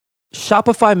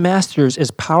Shopify Masters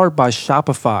is powered by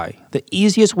Shopify, the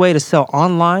easiest way to sell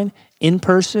online, in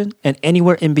person, and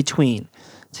anywhere in between.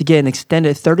 To get an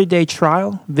extended 30-day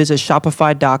trial, visit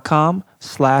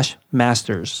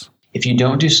shopify.com/masters. If you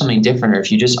don't do something different, or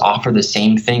if you just offer the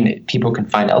same thing that people can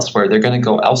find elsewhere, they're going to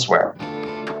go elsewhere.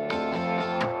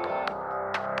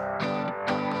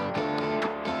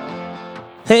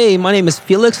 Hey, my name is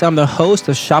Felix. I'm the host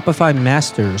of Shopify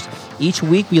Masters. Each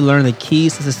week, we learn the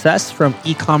keys to success from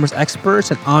e-commerce experts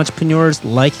and entrepreneurs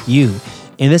like you.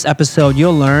 In this episode,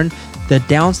 you'll learn the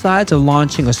downsides of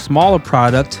launching a smaller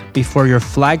product before your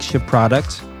flagship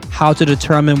product, how to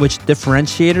determine which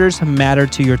differentiators matter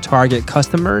to your target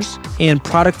customers, and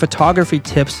product photography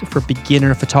tips for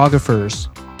beginner photographers.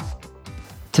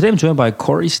 Today, I'm joined by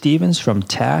Corey Stevens from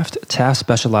Taft. Taft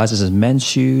specializes in men's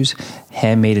shoes,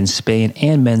 handmade in Spain,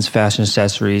 and men's fashion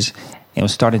accessories, and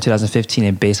was started in 2015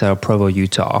 and based out of Provo,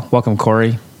 Utah. Welcome,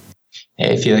 Corey.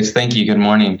 Hey, Felix. Thank you. Good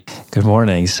morning. Good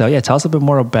morning. So, tell us a bit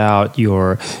more about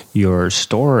your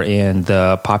store and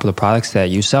the popular products that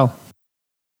you sell.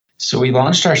 So we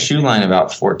launched our shoe line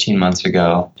about 14 months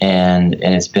ago, and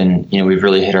it's been, we've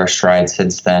really hit our stride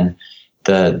since then.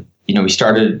 We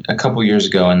started a couple years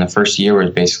ago, and the first year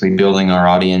was basically building our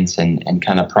audience and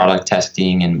kind of product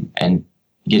testing and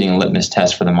getting a litmus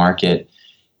test for the market.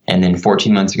 And then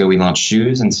 14 months ago, we launched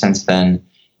shoes. And since then,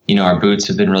 our boots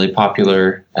have been really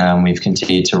popular. We've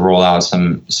continued to roll out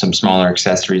some smaller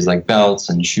accessories like belts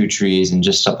and shoe trees and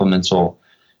just supplemental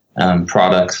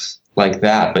products like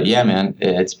that. But yeah, man,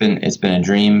 it's been a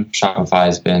dream. Shopify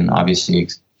has been obviously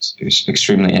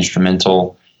extremely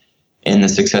instrumental in the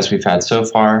success we've had so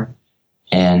far.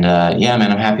 And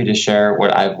I'm happy to share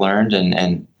what I've learned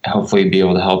and hopefully be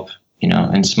able to help,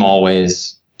 in small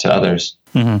ways to others.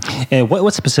 Mm-hmm. And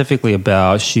what specifically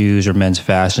about shoes or men's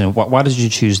fashion? Why did you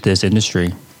choose this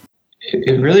industry?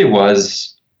 It really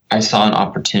was, I saw an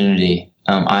opportunity.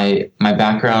 My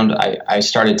background, I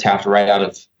started Taft right out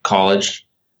of college.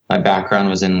 My background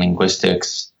was in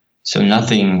linguistics, so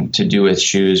nothing to do with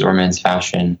shoes or men's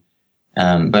fashion.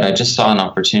 But I just saw an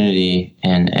opportunity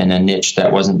in a niche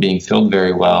that wasn't being filled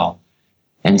very well.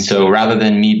 And so rather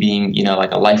than me being,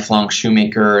 like a lifelong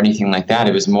shoemaker or anything like that,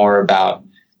 it was more about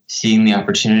seeing the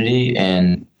opportunity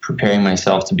and preparing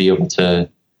myself to be able to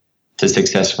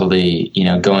successfully,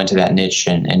 go into that niche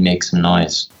and make some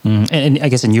noise. And I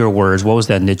guess in your words, what was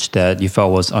that niche that you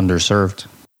felt was underserved?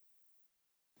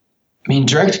 I mean,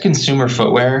 direct-to-consumer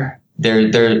footwear,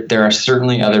 there are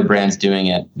certainly other brands doing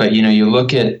it. But, you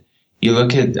look at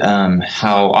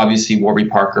how obviously Warby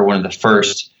Parker, one of the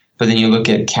first, but then you look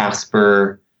at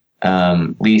Casper,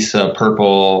 Lisa,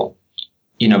 Purple,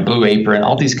 Blue Apron,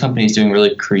 all these companies doing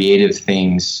really creative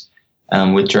things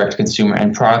with direct consumer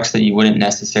and products that you wouldn't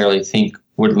necessarily think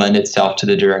would lend itself to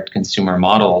the direct consumer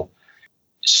model.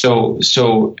 So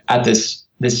at this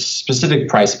specific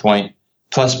price point,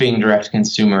 plus being direct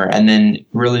consumer, and then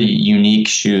really unique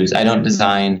shoes. I don't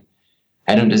design,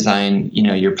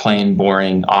 your plain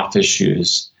boring office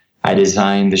shoes. I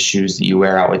design the shoes that you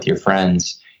wear out with your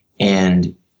friends.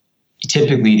 And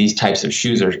typically these types of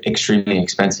shoes are extremely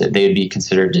expensive. They would be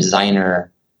considered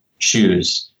designer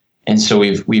shoes. And so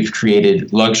we've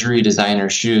created luxury designer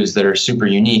shoes that are super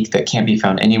unique that can't be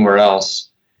found anywhere else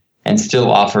and still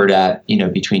offered at,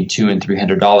 between $200 and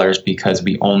 $300 because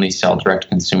we only sell direct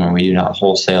consumer. We do not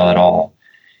wholesale at all.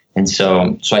 And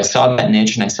so I saw that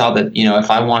niche, and I saw that, if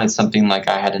I wanted something like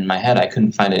I had in my head, I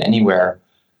couldn't find it anywhere.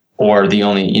 Or the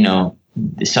only,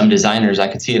 some designers, I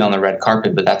could see it on the red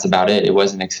carpet, but that's about it. It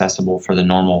wasn't accessible for the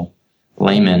normal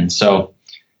layman. So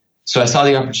I saw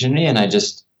the opportunity and I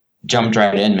just jumped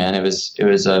right in, man. It was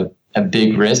a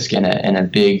big risk and a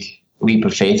big leap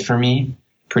of faith for me.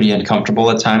 Pretty uncomfortable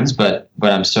at times, but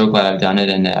I'm so glad I've done it,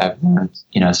 and I've learned,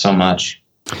 so much.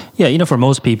 Yeah, for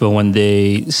most people, when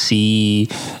they see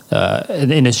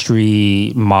an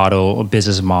industry model, a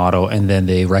business model, and then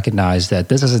they recognize that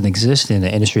this doesn't exist in the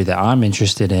industry that I'm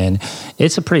interested in,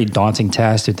 it's a pretty daunting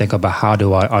task to think about how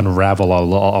do I unravel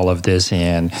all of this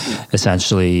and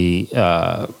essentially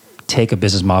take a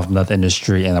business model from that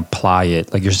industry and apply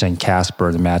it, like you're saying, Casper,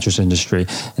 the mattress industry,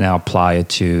 and now apply it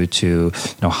to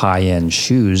high-end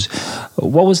shoes.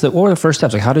 What were the first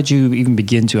steps? Like, how did you even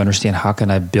begin to understand how can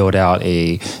I build out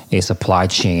a supply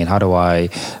chain? How do I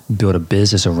build a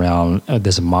business around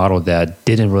this model that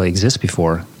didn't really exist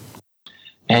before?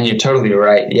 And you're totally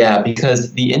right. Yeah,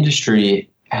 because the industry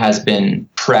has been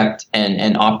prepped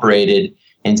and operated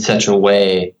in such a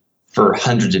way for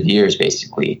hundreds of years,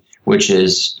 basically, which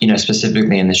is,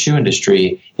 specifically in the shoe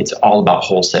industry, it's all about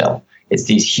wholesale. It's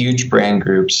these huge brand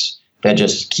groups that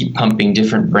just keep pumping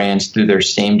different brands through their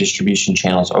same distribution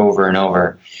channels over and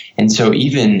over. And so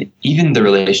even the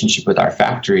relationship with our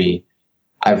factory,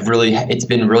 it's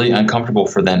been really uncomfortable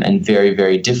for them and very,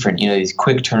 very different. These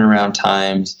quick turnaround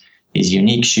times, these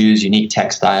unique shoes, unique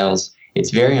textiles,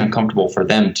 it's very uncomfortable for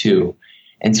them too.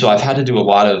 And so I've had to do a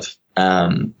lot of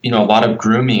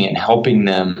grooming and helping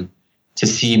them to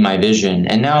see my vision.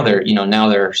 And now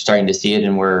they're starting to see it,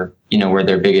 and we're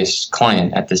their biggest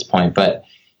client at this point. But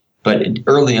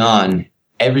early on,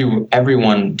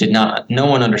 no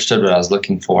one understood what I was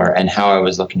looking for and how I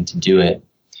was looking to do it.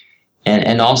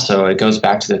 And also it goes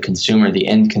back to the consumer, the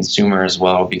end consumer as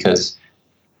well, because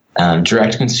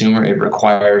direct consumer, it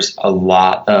requires a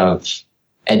lot of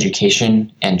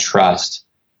education and trust,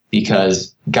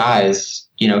 because guys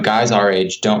our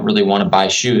age don't really want to buy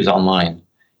shoes online.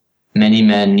 Many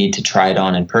men need to try it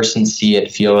on in person, see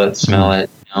it, feel it, smell it,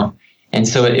 And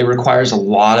so it requires a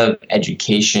lot of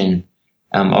education,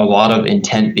 a lot of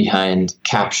intent behind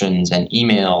captions and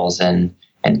emails and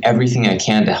everything I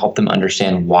can to help them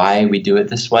understand why we do it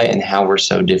this way and how we're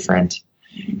so different.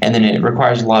 And then it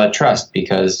requires a lot of trust,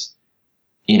 because,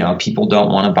 people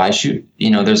don't want to buy shoes.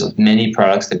 There's many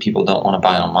products that people don't want to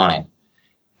buy online,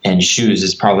 and shoes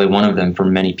is probably one of them for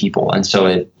many people. And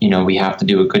so we have to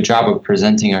do a good job of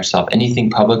presenting ourselves. Anything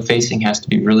public facing has to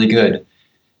be really good,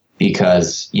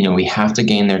 because, we have to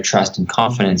gain their trust and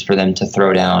confidence for them to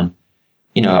throw down,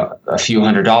 a few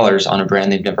 $100s on a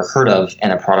brand they've never heard of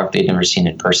and a product they've never seen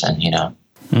in person,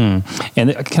 And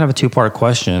kind of a two-part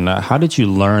question. How did you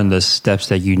learn the steps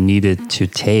that you needed to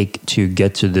take to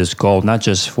get to this goal, not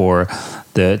just for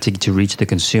to reach the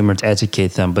consumer, to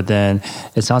educate them, but then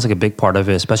it sounds like a big part of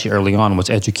it, especially early on, was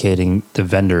educating the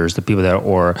vendors, the people that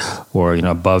are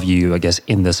above you, I guess,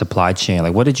 in the supply chain.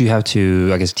 Like, what did you have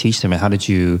to, I guess, teach them, and how did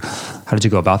you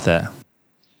go about that?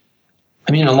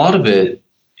 I mean, a lot of it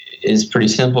is pretty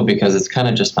simple, because it's kind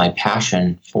of just my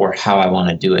passion for how I want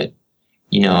to do it.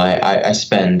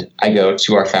 I go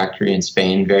to our factory in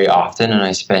Spain very often, and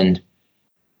I spend,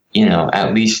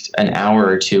 at least an hour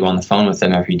or two on the phone with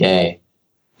them every day.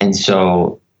 And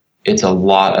so it's a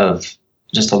lot of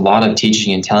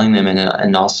teaching and telling them,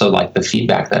 and also like the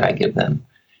feedback that I give them,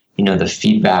 the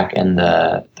feedback and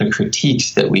the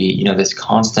critiques that we, this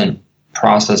constant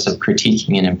process of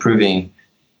critiquing and improving.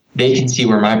 They can see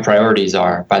where my priorities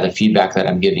are by the feedback that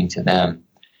I'm giving to them.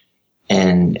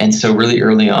 And so really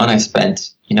early on, I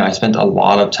spent a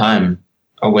lot of time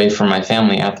away from my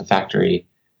family at the factory.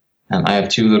 I have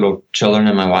 2 little children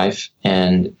and my wife.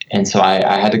 And so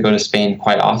I had to go to Spain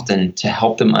quite often to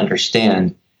help them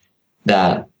understand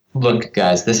that, look,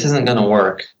 guys, this isn't going to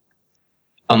work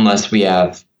unless we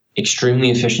have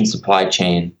extremely efficient supply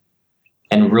chain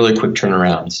and really quick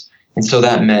turnarounds. And so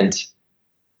that meant,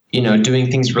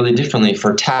 doing things really differently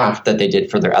for Taft that they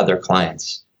did for their other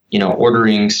clients.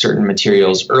 Ordering certain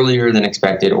materials earlier than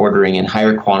expected, ordering in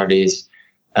higher quantities,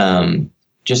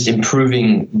 just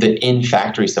improving the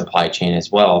in-factory supply chain as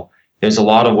well. There's a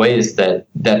lot of ways that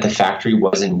the factory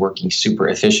wasn't working super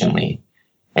efficiently.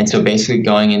 And so basically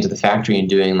going into the factory and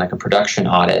doing like a production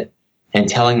audit and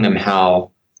telling them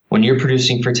how, when you're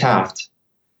producing for Taft,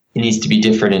 it needs to be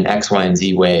different in X, Y, and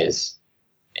Z ways.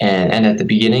 And at the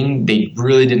beginning, they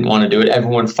really didn't want to do it.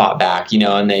 Everyone fought back,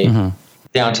 and they... Mm-hmm.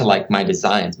 Down to like my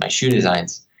shoe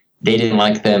designs, they didn't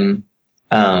like them.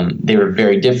 They were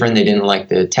very different. They didn't like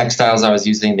the textiles I was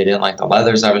using. They didn't like the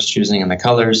leathers I was choosing and the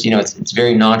colors. It's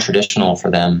very non-traditional for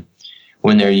them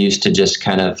when they're used to just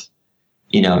kind of,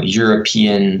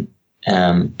 European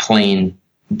plain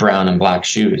brown and black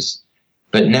shoes.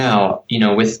 But now,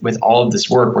 with all of this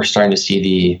work, we're starting to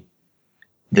see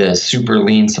the super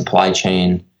lean supply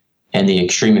chain and the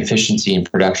extreme efficiency in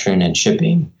production and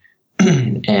shipping.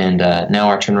 And now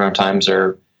our turnaround times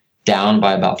are down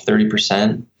by about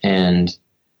 30%, and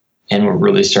we're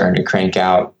really starting to crank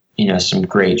out, some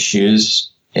great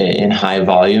shoes in high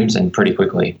volumes and pretty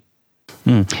quickly.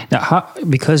 Now,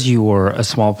 because you were a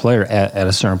small player at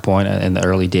a certain point in the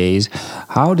early days,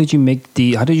 how did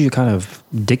you kind of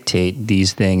dictate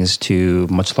these things to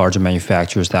much larger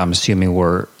manufacturers that I'm assuming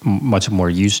were much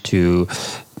more used to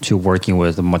working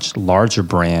with much larger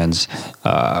brands?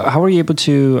 How were you able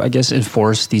to, I guess,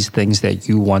 enforce these things that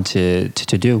you wanted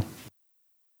to do?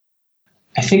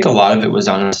 I think a lot of it was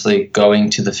honestly going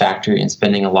to the factory and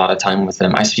spending a lot of time with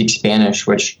them. I speak Spanish,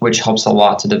 which helps a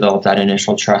lot to develop that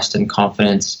initial trust and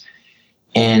confidence.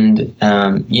 And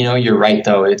you're right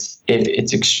though.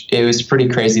 It was pretty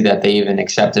crazy that they even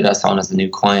accepted us on as a new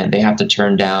client. They have to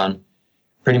turn down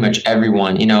pretty much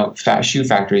everyone. Shoe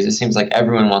factories. It seems like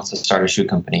everyone wants to start a shoe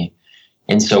company,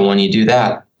 and so when you do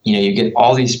that, you get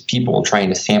all these people trying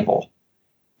to sample.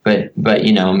 but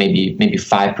you know, maybe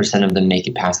 5% of them make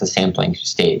it past the sampling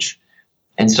stage.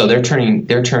 And so they're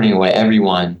turning away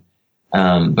everyone.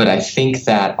 But I think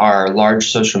that our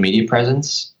large social media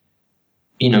presence,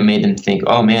 you know, made them think,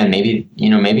 oh man, maybe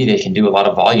they can do a lot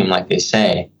of volume like they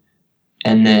say.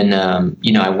 And then,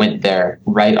 you know, I went there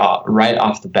right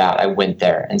off the bat. I went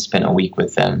there and spent a week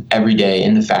with them every day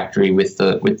in the factory with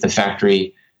the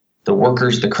factory, the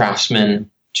workers, the craftsmen,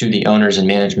 to the owners and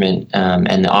management,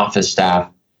 and the office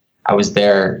staff. I was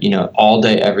there, you know, all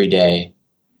day, every day,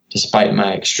 despite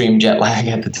my extreme jet lag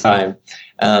at the time.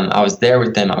 I was there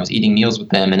with them. I was eating meals with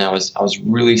them, and I was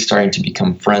really starting to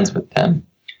become friends with them.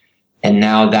 And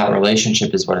now that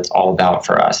relationship is what it's all about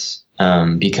for us.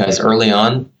 Because early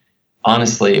on,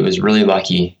 honestly, it was really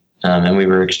lucky, and we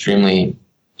were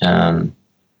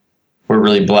we're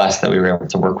really blessed that we were able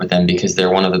to work with them, because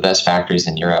they're one of the best factories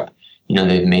in Europe. You know,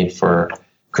 they've made for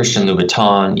Christian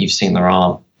Louboutin, Yves Saint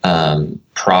Laurent,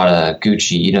 Prada,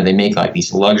 Gucci. You know, they make like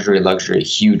these luxury,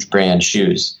 huge brand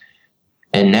shoes.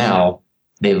 And now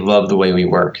they love the way we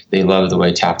work. They love the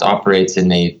way Taft operates,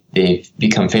 and they've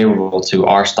become favorable to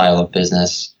our style of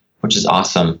business, which is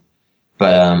awesome.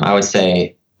 But I would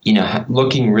say, you know,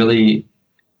 looking really,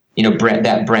 you know,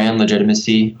 that brand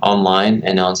legitimacy online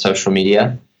and on social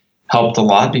media helped a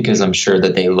lot, because I'm sure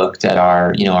that they looked at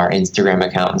our Instagram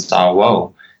account and saw,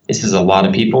 whoa, this is a lot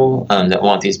of people that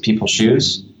want these people's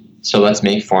shoes. So let's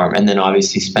make for them. And then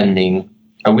obviously spending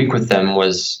a week with them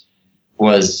was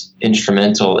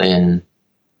instrumental in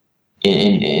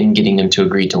getting them to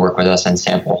agree to work with us and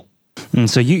sample.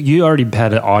 So you already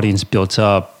had an audience built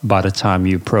up by the time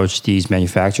you approached these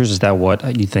manufacturers. Is that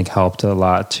what you think helped a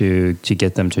lot to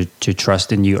get them to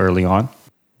trust in you early on?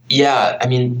 Yeah, I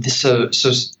mean, so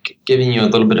giving you a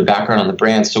little bit of background on the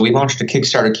brand. So we launched a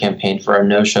Kickstarter campaign for our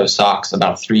no-show socks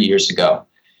about 3 years ago.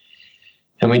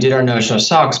 And we did our no-show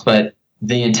socks, but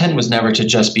the intent was never to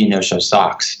just be no-show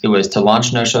socks. It was to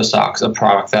launch no-show socks, a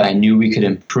product that I knew we could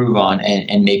improve on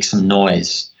and make some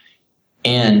noise.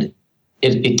 And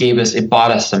it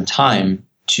bought us some time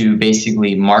to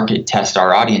basically market test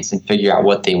our audience and figure out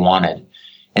what they wanted.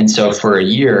 And so for a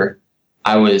year,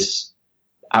 I was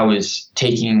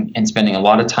taking and spending a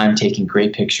lot of time taking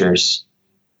great pictures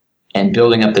and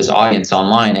building up this audience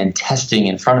online and testing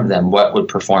in front of them what would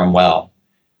perform well.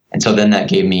 And so then that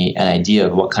gave me an idea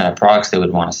of what kind of products they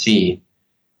would want to see.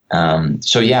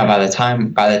 So yeah, by the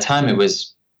time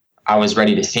I was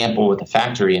ready to sample with the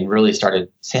factory and really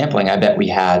started sampling, I bet we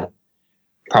had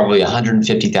probably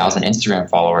 150,000 Instagram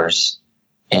followers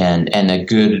and a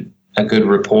good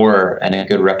rapport and a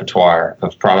good repertoire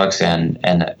of products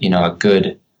and you know, a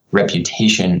good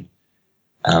reputation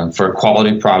for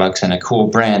quality products and a cool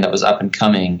brand that was up and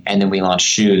coming. And then we launched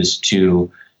shoes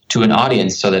to an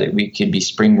audience so that we could be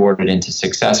springboarded into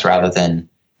success rather than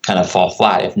kind of fall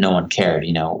flat if no one cared.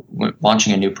 You know,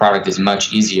 launching a new product is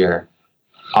much easier,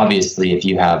 obviously, if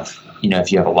you have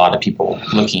a lot of people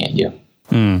looking at you.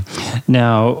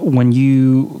 Now, when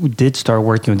you did start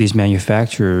working with these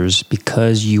manufacturers,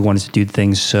 because you wanted to do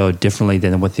things so differently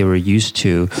than what they were used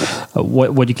to,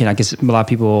 what you can, I guess, a lot of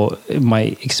people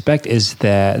might expect is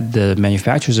that the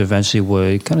manufacturers eventually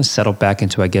would kind of settle back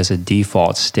into, I guess, a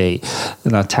default state.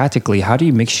 Now, tactically, how do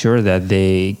you make sure that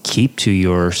they keep to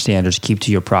your standards, keep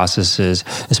to your processes,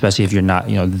 especially if you're not,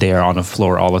 you know, there on the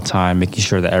floor all the time, making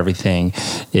sure that everything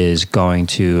is going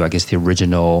to, I guess, the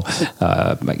original,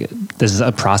 this is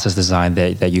a process design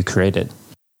that you created?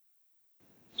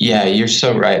 Yeah, you're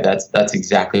so right. That's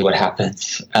exactly what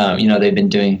happens. You know, they've been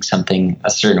doing something a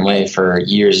certain way for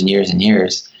years and years and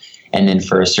years. And then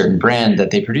for a certain brand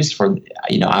that they produce for,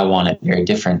 you know, I want it very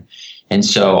different. And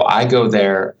so I go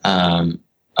there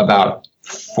about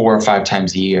 4 or 5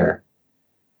 times a year.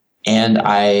 And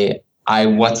I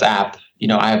WhatsApp, you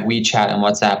know, I have WeChat and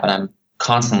WhatsApp, and I'm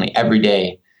constantly every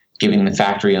day giving the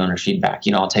factory owner feedback.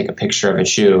 You know, I'll take a picture of a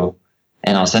shoe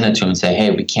and I'll send it to him and say,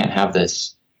 hey, we can't have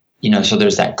this. You know, so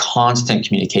there's that constant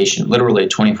communication, literally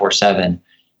 24/7.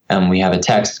 We have a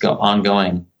text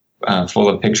ongoing, full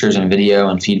of pictures and video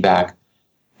and feedback.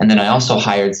 And then I also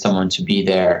hired someone to be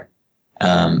there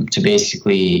to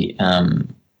basically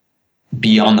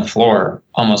be on the floor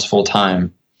almost full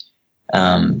time,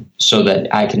 so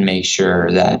that I can make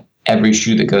sure that every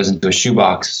shoe that goes into a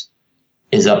shoebox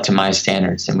is up to my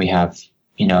standards. And we have,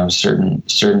 you know, certain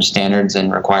standards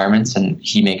and requirements, and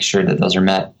he makes sure that those are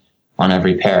met on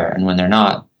every pair. And when they're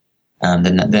not,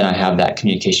 then I have that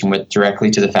communication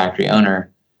directly to the factory owner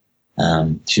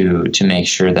to make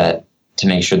sure that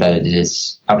it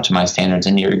is up to my standards.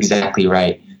 And you're exactly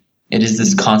right. It is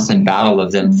this constant battle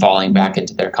of them falling back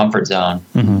into their comfort zone.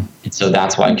 Mm-hmm. And so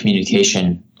that's why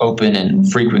communication, open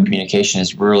and frequent communication,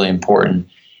 is really important.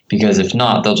 because if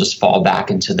not, they'll just fall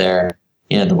back into their,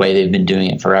 the way they've been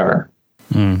doing it forever.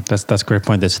 That's a great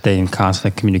point. That stay in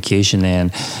constant communication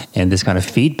and this kind of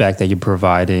feedback that you're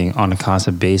providing on a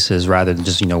constant basis, rather than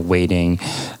just waiting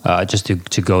just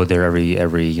to go there every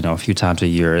a few times a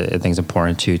year. I think it's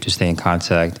important to stay in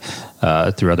contact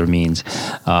through other means.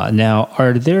 Now,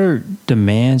 are there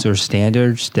demands or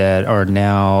standards that are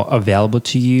now available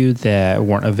to you that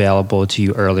weren't available to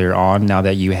you earlier on? Now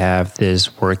that you have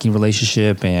this working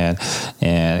relationship and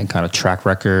kind of track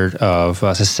record of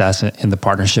success in the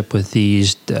partnership with these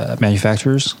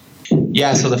manufacturers?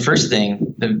 Yeah. So the first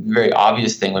thing, the very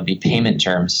obvious thing, would be payment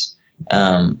terms.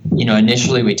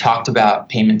 Initially we talked about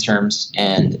payment terms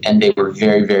and they were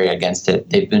very, very against it.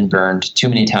 They've been burned too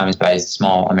many times by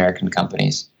small American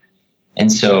companies.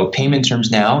 And so payment terms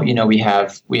now, we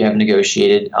have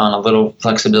negotiated on a little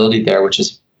flexibility there, which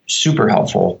is super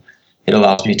helpful. It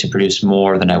allows me to produce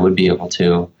more than I would be able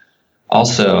to.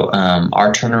 Also,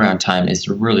 our turnaround time is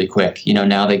really quick.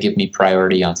 Now they give me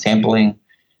priority on sampling.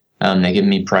 They give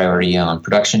me priority on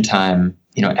production time,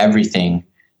 everything.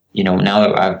 Now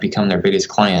that I've become their biggest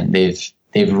client,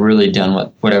 they've really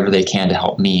done whatever they can to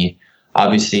help me.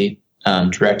 Obviously,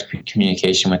 direct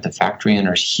communication with the factory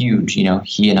owner is huge.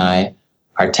 He and I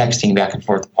are texting back and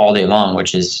forth all day long,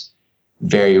 which is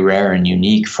very rare and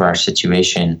unique for our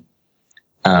situation.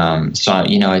 It's some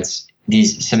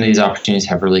of these opportunities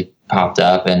have really popped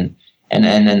up, and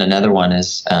then another one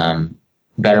is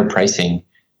better pricing.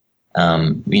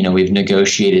 We've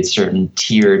negotiated certain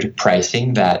tiered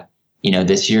pricing that,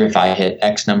 this year, if I hit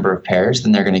X number of pairs,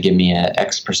 then they're going to give me a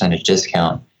X percentage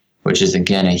discount, which is,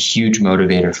 again, a huge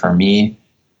motivator for me.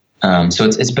 So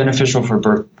it's beneficial for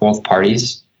both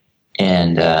parties.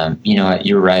 And,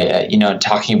 you're right.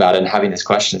 Talking about it and having this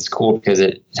question is cool because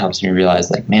it helps me realize,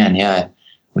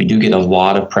 we do get a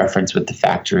lot of preference with the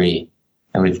factory,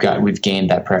 and we've gained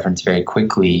that preference very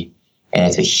quickly. And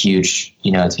it's a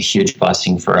huge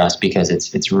blessing for us because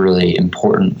it's really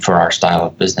important for our style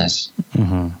of business.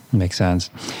 Mm-hmm. Makes sense.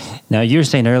 Now, you were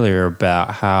saying earlier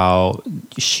about how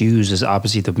shoes is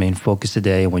obviously the main focus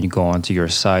today. When you go onto your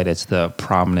site, it's the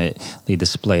prominently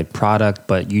displayed product,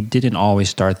 but you didn't always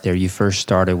start there. You first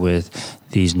started with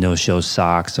these no-show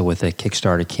socks with a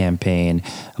Kickstarter campaign.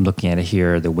 I'm looking at it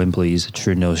here. The Wimbley's a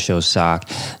true no-show sock.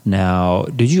 Now,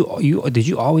 did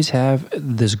you always have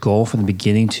this goal from the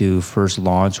beginning to first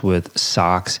launch with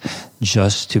socks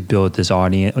just to build this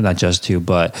audience, not just to,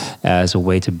 but as a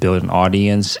way to build an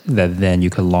audience that then you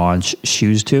could launch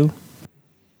shoes to?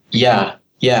 Yeah.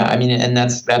 I mean, and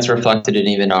that's reflected in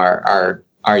even our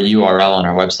URL on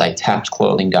our website,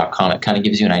 tappedclothing.com. It kind of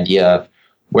gives you an idea of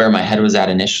where my head was at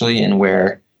initially and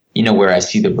where I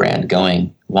see the brand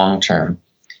going long term.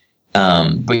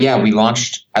 But yeah,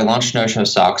 I launched no-show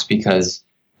socks because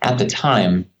at the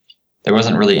time there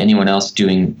wasn't really anyone else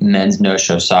doing men's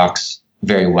no-show socks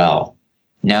very well.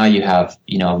 Now you have,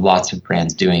 lots of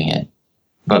brands doing it.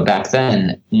 But back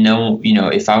then,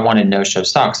 if I wanted no-show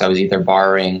socks, I was either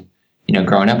borrowing,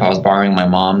 growing up, I was borrowing my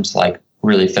mom's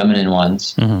really feminine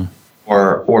ones, mm-hmm.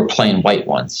 or plain white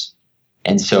ones.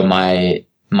 And so my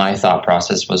thought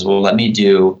process was, well, let me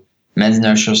do men's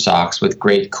no-show socks with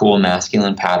great, cool,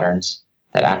 masculine patterns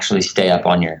that actually stay up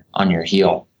on your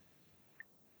heel.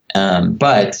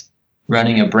 But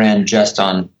running a brand just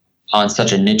on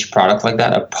such a niche product like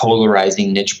that, a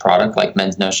polarizing niche product like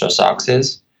men's no-show socks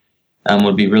is,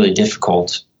 would be really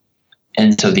difficult.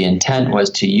 And so the intent was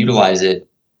to utilize it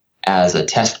as a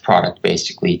test product,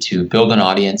 basically, to build an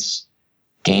audience,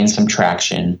 gain some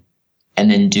traction,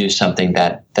 and then do something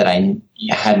that I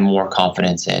had more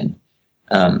confidence in.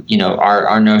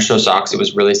 Our no-show socks, it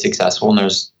was really successful, and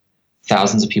there's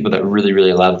thousands of people that really,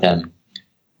 really love them.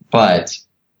 But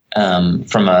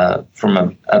from a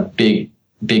big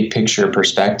picture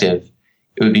perspective,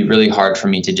 it would be really hard for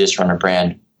me to just run a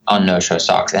brand on no-show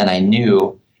socks. And I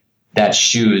knew that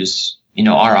shoes,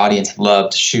 our audience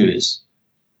loved shoes.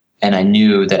 And I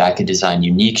knew that I could design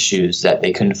unique shoes that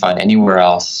they couldn't find anywhere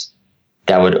else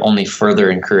that would only further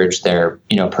encourage their,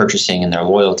 purchasing and their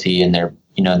loyalty and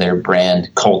their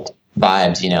brand cult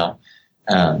vibes,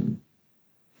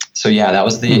 So yeah, that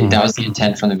was the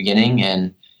intent from the beginning.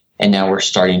 And now we're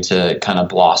starting to kind of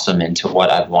blossom into what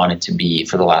I've wanted to be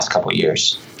for the last couple of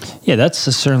years. Yeah, that's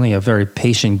certainly a very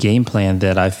patient game plan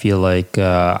that I feel like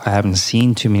I haven't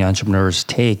seen too many entrepreneurs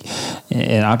take.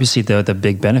 And obviously, the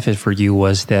big benefit for you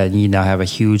was that you now have a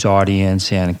huge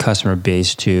audience and customer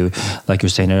base to, like you were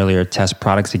saying earlier, test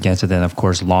products against, and then of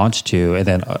course launch to, and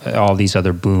then all these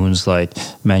other boons like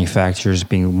manufacturers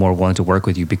being more willing to work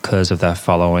with you because of that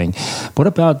following. What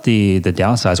about the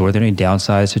downsides? Were there any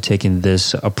downsides to taking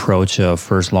this approach of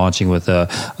first launching with a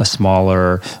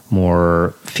smaller,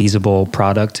 more feasible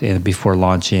product and before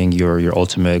launching your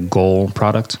ultimate goal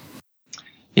product?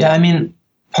 Yeah, I mean,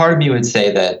 part of me would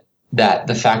say that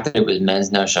the fact that it was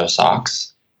men's no-show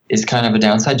socks is kind of a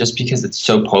downside just because it's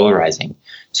so polarizing.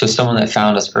 So someone that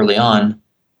found us early on,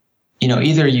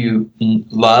 either you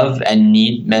love and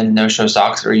need men's no-show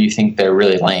socks or you think they're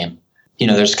really lame.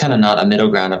 There's kind of not a middle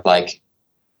ground of like,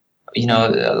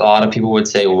 a lot of people would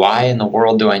say, why in the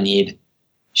world do I need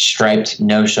striped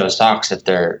no-show socks if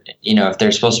they're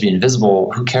supposed to be invisible?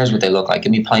 Who cares what they look like?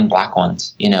 Give me plain black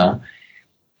ones,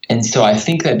 And so I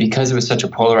think that because it was such a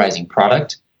polarizing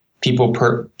product, people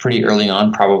pretty early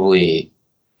on probably,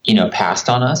 passed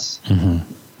on us,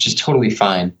 which is totally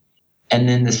fine. And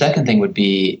then the second thing would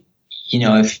be,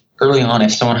 if early on,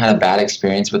 if someone had a bad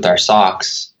experience with our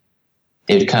socks,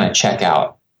 they would kind of check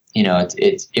out.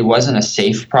 It wasn't a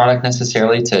safe product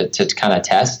necessarily to kind of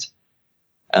test.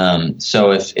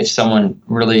 So if someone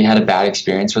really had a bad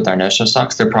experience with our no-show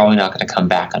socks, they're probably not going to come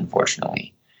back,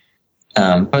 unfortunately.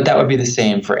 But that would be the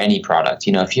same for any product.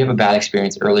 If you have a bad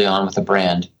experience early on with a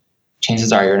brand,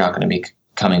 chances are you're not going to be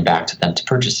coming back to them to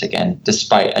purchase again,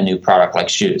 despite a new product like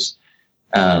shoes.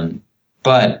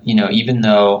 But even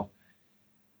though,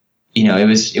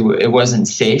 it wasn't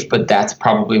safe, but that's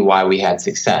probably why we had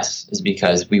success, is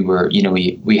because we were,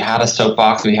 we had a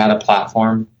soapbox, we had a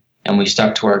platform, and we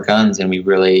stuck to our guns, and we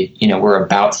really, we're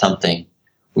about something.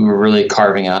 We were really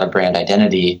carving out a brand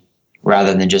identity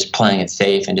rather than just playing it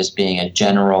safe and just being a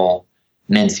general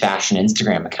men's fashion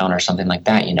Instagram account or something like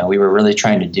that. We were really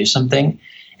trying to do something,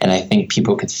 and I think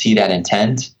people could see that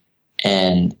intent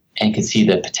and could see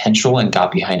the potential and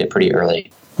got behind it pretty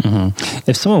early. Mm-hmm.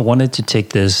 If someone wanted to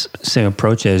take this same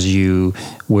approach as you,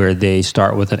 where they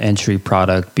start with an entry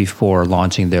product before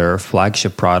launching their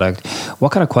flagship product,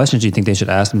 what kind of questions do you think they should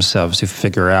ask themselves to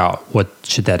figure out what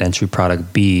should that entry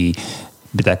product be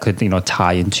that could,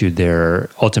 tie into their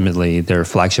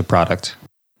flagship product?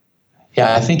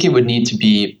 Yeah, I think it would need to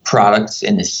be products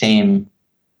in the same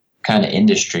kind of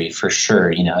industry for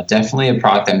sure. Definitely a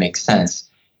product that makes sense.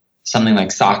 Something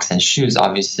like socks and shoes,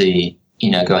 obviously,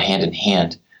 go hand in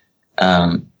hand.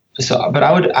 But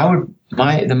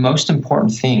the most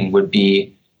important thing would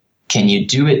be, can you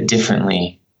do it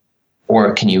differently,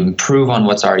 or can you improve on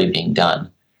what's already being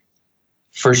done?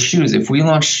 For shoes, if we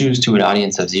launch shoes to an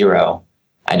audience of 0,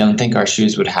 I don't think our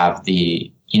shoes would have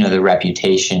the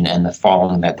reputation and the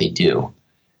following that they do.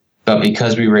 But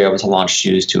because we were able to launch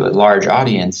shoes to a large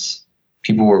audience,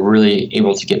 people were really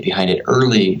able to get behind it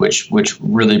early, which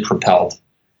really propelled,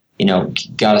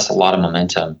 got us a lot of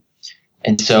momentum.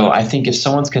 And so I think if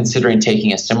someone's considering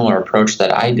taking a similar approach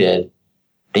that I did,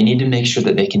 they need to make sure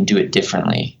that they can do it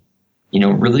differently.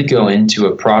 Really go into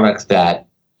a product that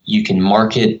you can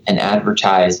market and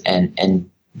advertise and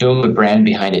build a brand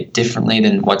behind it differently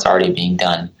than what's already being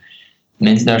done.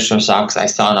 Men's no-show socks, I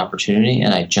saw an opportunity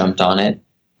and I jumped on it,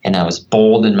 and I was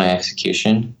bold in my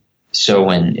execution. So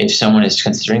if someone is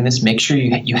considering this, make sure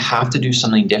you have to do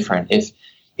something different.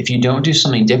 If you don't do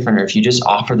something different, or if you just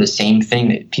offer the same thing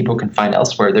that people can find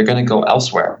elsewhere, they're going to go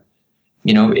elsewhere.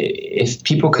 If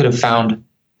people could have found,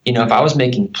 if I was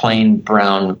making plain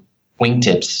brown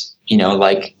wingtips,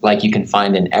 like you can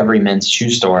find in every men's shoe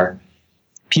store,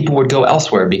 people would go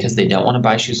elsewhere because they don't want to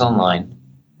buy shoes online,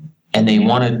 and they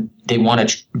want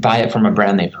to buy it from a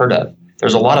brand they've heard of.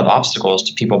 There's a lot of obstacles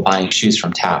to people buying shoes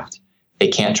from Taft. They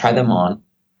can't try them on.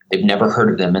 They've never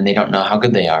heard of them, and they don't know how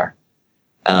good they are.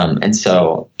 And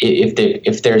so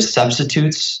if there's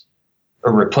substitutes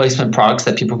or replacement products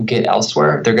that people can get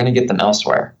elsewhere, they're going to get them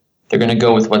elsewhere. They're going to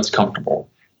go with what's comfortable.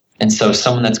 And so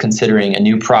someone that's considering a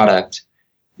new product,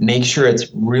 make sure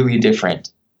it's really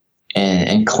different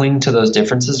and cling to those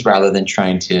differences rather than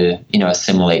trying to,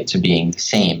 assimilate to being the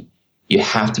same. You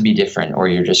have to be different, or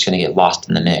you're just going to get lost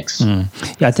in the mix.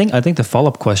 Yeah, I think the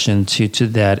follow-up question to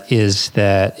that is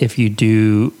that if you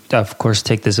do, of course,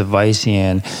 take this advice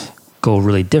and go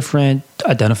really different,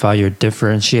 identify your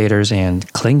differentiators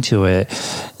and cling to it.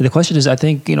 The question is, I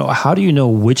think, how do you know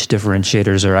which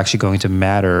differentiators are actually going to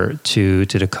matter to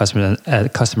the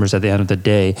customers at the end of the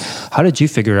day? How did you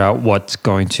figure out what's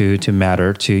going to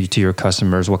matter to your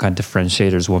customers? What kind of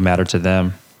differentiators will matter to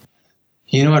them?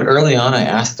 You know what? Early on, I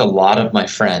asked a lot of my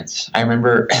friends. I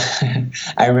remember,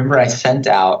 I sent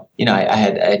out. I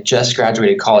had just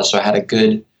graduated college, so I had a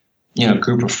good,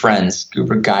 group of friends,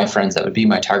 group of guy friends that would be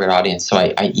my target audience. So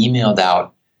I emailed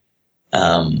out,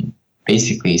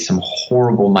 basically some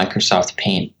horrible Microsoft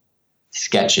Paint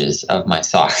sketches of my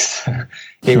socks.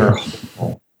 They were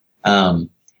horrible.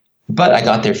 But I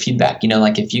got their feedback.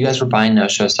 Like if you guys were buying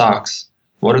no-show socks,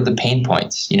 what are the pain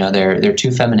points? They're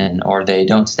too feminine or they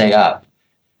don't stay up.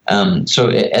 So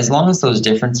as long as those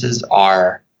differences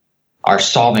are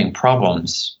solving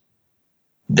problems,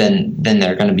 then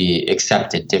they're going to be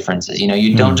accepted differences.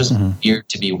 You don't just weird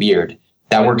to be weird.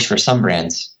 That works for some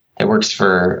brands. That works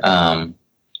for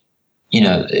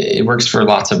it works for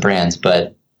lots of brands.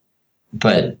 But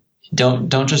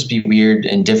don't just be weird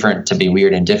and different to be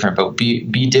weird and different. But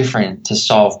be different to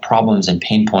solve problems and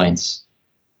pain points.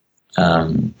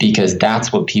 Because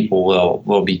that's what people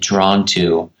will be drawn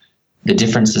to. The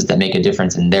differences that make a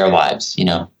difference in their lives,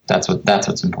 that's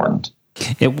what's important.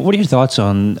 What are your thoughts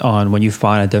on when you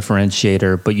find a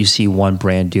differentiator, but you see one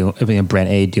brand brand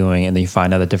A doing, and then you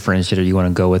find another differentiator you want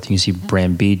to go with, and you see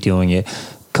brand B doing it?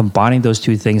 Combining those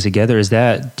two things together,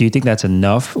 do you think that's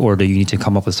enough, or do you need to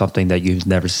come up with something that you've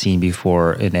never seen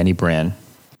before in any brand?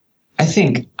 I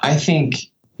think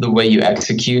the way you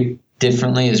execute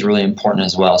differently is really important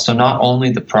as well. So not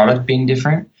only the product being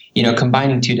different.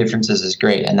 Combining two differences is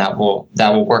great, and that will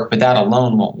work, but that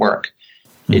alone won't work.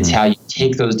 Mm-hmm. It's how you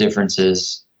take those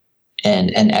differences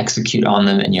and execute on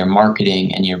them in your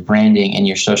marketing and your branding and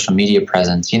your social media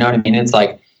presence. You know what I mean? It's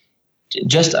like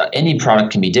just any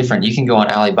product can be different. You can go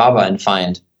on Alibaba and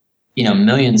find,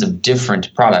 millions of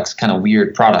different products, kind of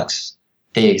weird products.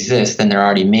 They exist and they're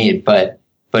already made, but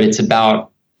it's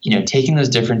about, taking those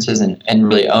differences and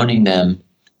really owning them,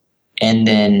 and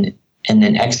then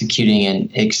executing and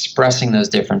expressing those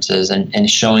differences and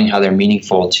showing how they're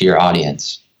meaningful to your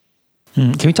audience.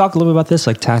 Can we talk a little bit about this,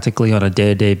 like tactically on a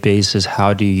day-to-day basis?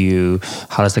 How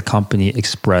does the company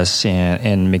express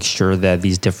and make sure that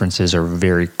these differences are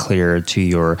very clear to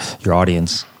your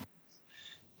audience?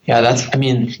 Yeah,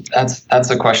 that's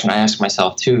a question I ask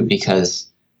myself too, because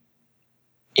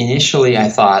initially I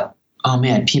thought, oh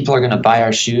man, people are going to buy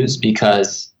our shoes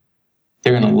because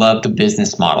they're going to love the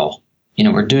business model.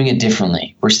 We're doing it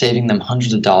differently. We're saving them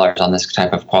hundreds of dollars on this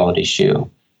type of quality shoe.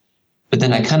 But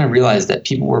then I kind of realized that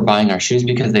people were buying our shoes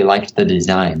because they liked the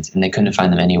designs and they couldn't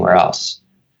find them anywhere else.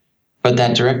 But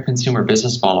that direct consumer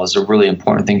business model is a really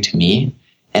important thing to me.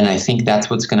 And I think that's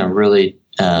what's going to really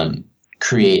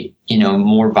create,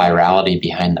 more virality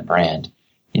behind the brand.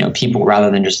 People,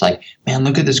 rather than just like, man,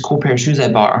 look at this cool pair of shoes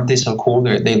I bought. Aren't they so cool?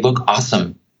 They look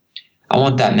awesome. I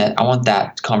want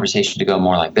that conversation to go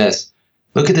more like this.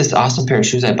 Look at this awesome pair of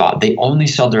shoes I bought. They only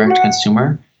sell direct to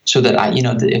consumer, so that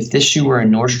if this shoe were in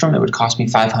Nordstrom, it would cost me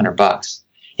 $500.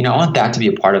 I want that to be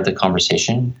a part of the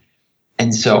conversation.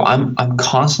 And so I'm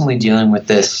constantly dealing with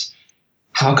this.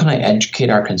 How can I educate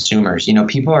our consumers?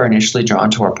 People are initially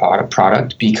drawn to our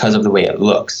product because of the way it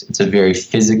looks. It's a very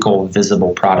physical,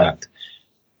 visible product.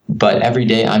 But every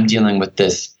day I'm dealing with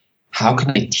this. How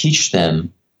can I teach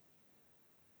them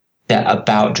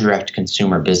about direct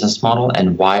consumer business model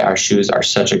and why our shoes are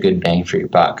such a good bang for your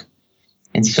buck?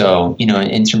 And so,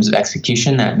 in terms of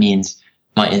execution, that means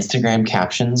my Instagram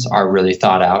captions are really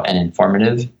thought out and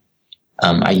informative.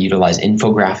 I utilize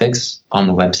infographics on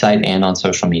the website and on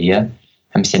social media.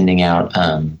 I'm sending out,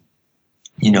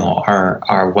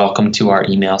 our welcome to our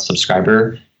email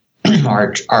subscriber,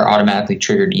 our automatically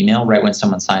triggered email right when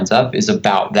someone signs up is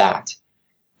about that.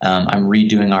 I'm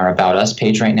redoing our About Us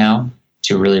page right now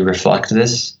to really reflect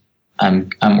this.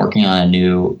 I'm working on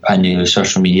a new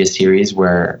social media series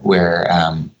where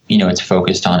it's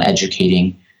focused on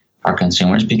educating our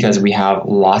consumers, because we have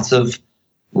lots of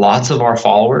our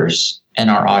followers and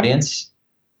our audience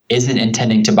isn't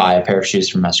intending to buy a pair of shoes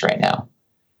from us right now.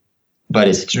 But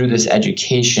it's through this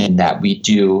education that we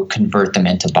do convert them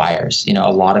into buyers.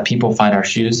 A lot of people find our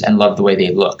shoes and love the way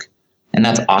they look, and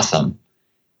that's awesome.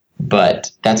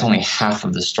 But that's only half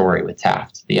of the story with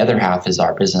Taft. The other half is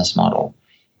our business model.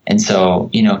 And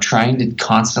so, trying to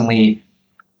constantly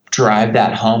drive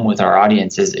that home with our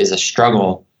audience is a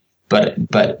struggle, but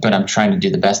I'm trying to do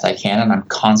the best I can. And I'm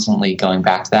constantly going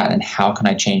back to that. And how can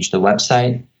I change the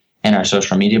website and our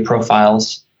social media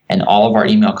profiles and all of our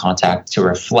email contact to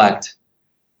reflect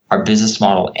our business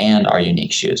model and our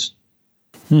unique shoes?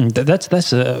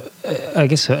 That's I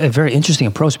guess a very interesting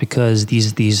approach, because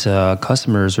these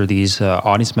customers or these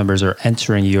audience members are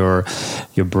entering your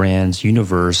brand's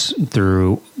universe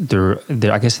through their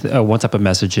I guess one type of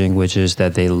messaging, which is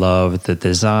that they love the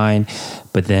design,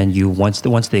 but then once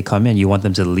they come in, you want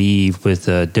them to leave with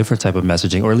a different type of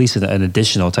messaging, or at least an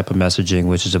additional type of messaging,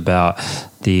 which is about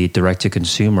the direct to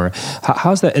consumer.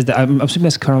 How's that? I'm assuming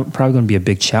that's probably going to be a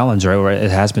big challenge, right? Or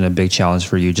it has been a big challenge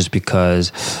for you, just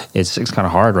because it's kind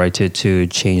of hard, right, to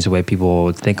change the way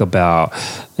people think about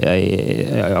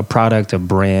a product, a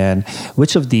brand.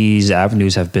 Which of these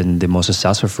avenues have been the most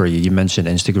successful for you? You mentioned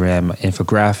Instagram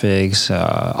infographics,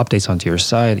 updates onto your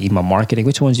site, email marketing.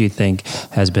 Which ones do you think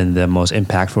has been the most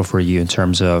impactful for you in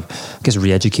terms of, I guess,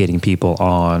 re-educating people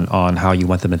on how you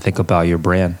want them to think about your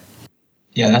brand?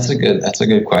 Yeah, that's a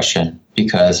good question,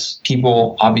 because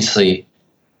people obviously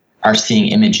are seeing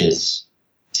images,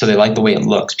 so they like the way it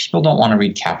looks. People don't want to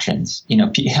read captions.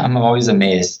 I'm always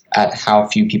amazed at how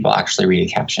few people actually read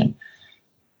a caption.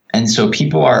 And so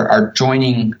people are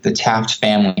joining the Taft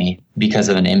family because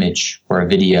of an image or a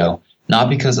video, not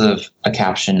because of a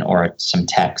caption or some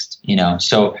text,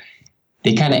 So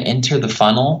they kind of enter the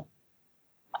funnel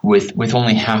with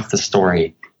only half the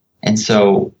story. And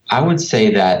so I would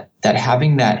say that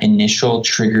having that initial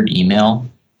triggered email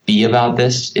be about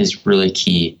this is really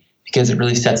key, because it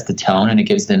really sets the tone and it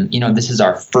gives them, this is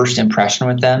our first impression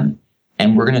with them.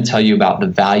 And we're going to tell you about the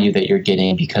value that you're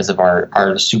getting because of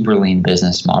our super lean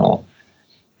business model.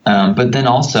 But then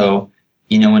also,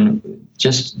 when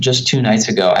just 2 nights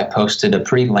ago, I posted a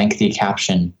pretty lengthy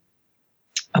caption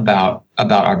about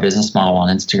our business model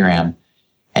on Instagram,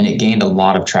 and it gained a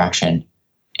lot of traction.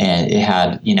 And it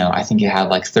had, I think it had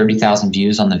like 30,000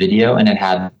 views on the video, and it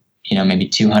had, maybe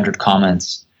 200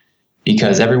 comments,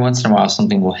 because every once in a while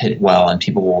something will hit well and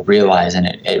people will realize, and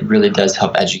it really does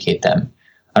help educate them.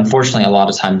 Unfortunately, a lot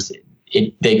of times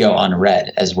they go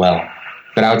unread as well.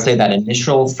 But I would say that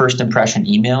initial first impression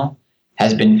email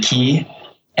has been key.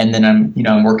 And then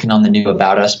I'm working on the new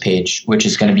About Us page, which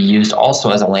is going to be used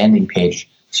also as a landing page.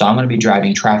 So I'm going to be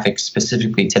driving traffic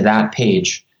specifically to that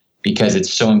page, because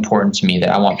it's so important to me that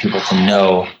I want people to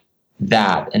know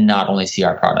that and not only see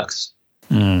our products.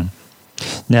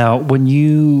 Now, when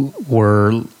you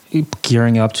were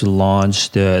gearing up to launch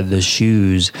the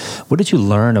shoes, what did you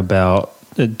learn about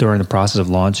during the process of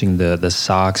launching the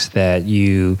socks that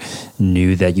you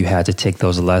knew that you had to take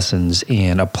those lessons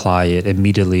and apply it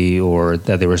immediately, or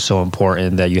that they were so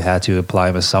important that you had to apply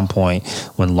them at some point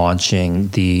when launching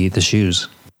the shoes?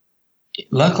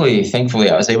 Luckily, thankfully,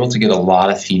 I was able to get a lot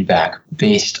of feedback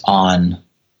based on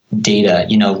data,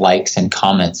 likes and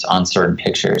comments on certain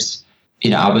pictures.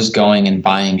 I was going and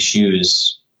buying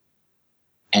shoes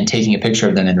and taking a picture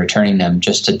of them and returning them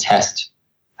just to test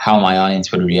how my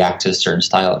audience would react to a certain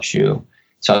style of shoe.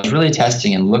 So I was really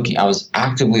testing and looking. I was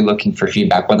actively looking for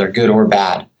feedback, whether good or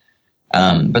bad.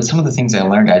 But some of the things I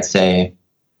learned, I'd say,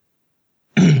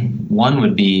 one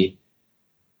would be,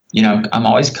 I'm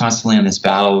always constantly in this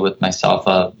battle with myself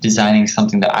of designing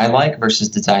something that I like versus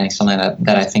designing something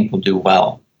that I think will do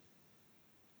well.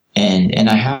 And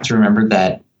I have to remember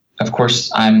that, of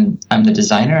course, I'm the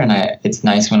designer, and it's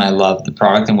nice when I love the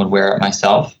product and would wear it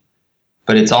myself.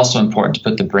 But it's also important to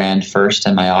put the brand first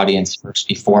and my audience first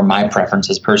before my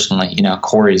preferences personally,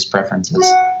 Corey's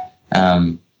preferences.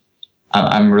 I'm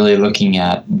really looking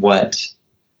at what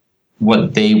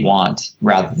they want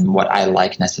rather than what I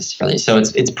like necessarily. So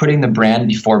it's putting the brand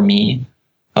before me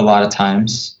a lot of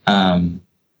times. And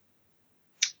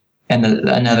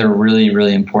another really,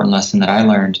 really important lesson that I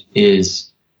learned is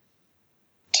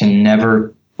to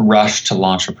never rush to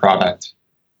launch a product.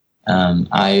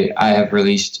 I have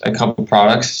released a couple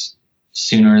products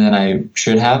sooner than I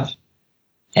should have.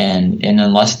 And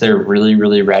unless they're really,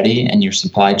 really ready and your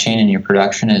supply chain and your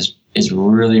production is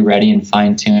really ready and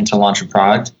fine-tuned to launch a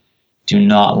product, do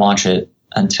not launch it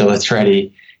until it's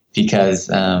ready, because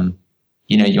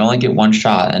you only get one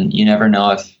shot, and you never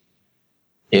know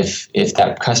if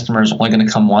that customer is only going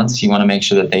to come once. You want to make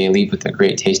sure that they leave with a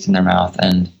great taste in their mouth,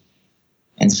 and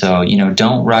so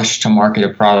don't rush to market a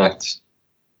product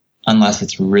unless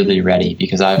it's really ready,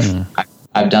 because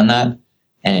I've done that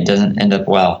and it doesn't end up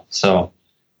well. So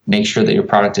make sure that your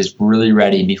product is really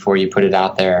ready before you put it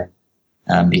out there,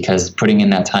 because putting in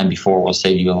that time before will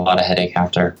save you a lot of headache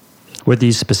after. Were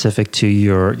these specific to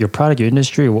your product, your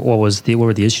industry? What were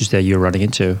the issues that you were running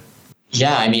into?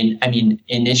 Yeah, I mean,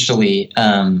 initially,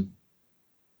 I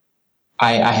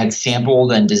had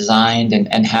sampled and designed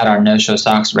and had our no-show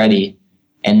socks ready,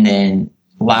 and then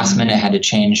last minute had to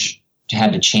change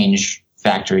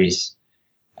factories,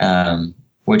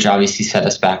 which obviously set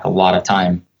us back a lot of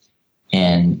time.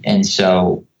 And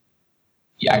so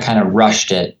I kind of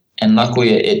rushed it, and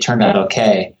luckily it turned out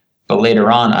okay. But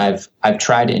later on, I've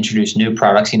tried to introduce new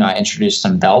products. I introduced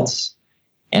some belts,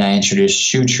 and I introduced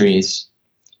shoe trees,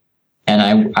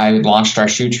 and I launched our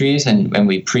shoe trees, and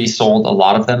we pre-sold a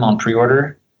lot of them on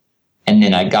pre-order, and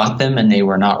then I got them, and they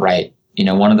were not right.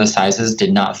 One of the sizes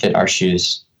did not fit our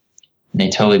shoes, and they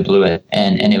totally blew it,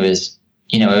 and it was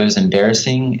it was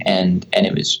embarrassing, and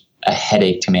it was a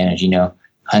headache to manage.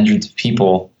 Hundreds of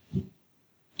people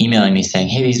emailing me saying,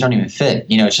 "Hey, these don't even fit."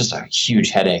 It's just a huge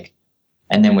headache.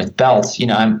 And then with belts,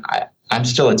 I'm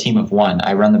still a team of one.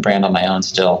 I run the brand on my own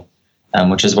still,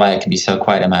 which is why I can be so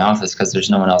quiet in my office, because there's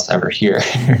no one else ever here.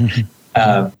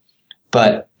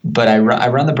 But I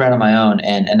run the brand on my own,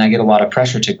 and I get a lot of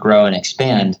pressure to grow and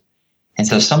expand. And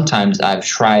so sometimes I've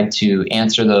tried to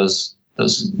answer those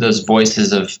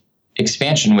voices of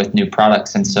expansion with new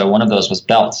products. And so one of those was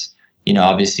belts.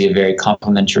 Obviously a very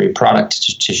complementary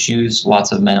product to shoes.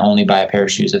 Lots of men only buy a pair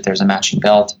of shoes if there's a matching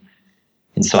belt.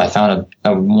 And so I found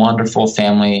a wonderful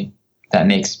family that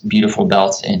makes beautiful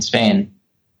belts in Spain.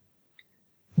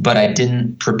 But I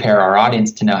didn't prepare our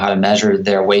audience to know how to measure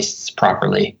their waists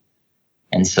properly.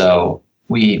 And so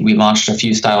we launched a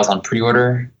few styles on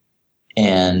pre-order,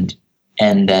 and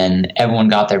then everyone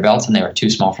got their belts and they were too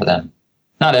small for them.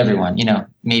 Not everyone,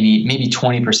 maybe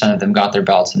 20% of them got their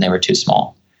belts and they were too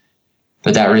small.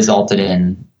 But that resulted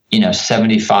in,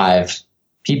 75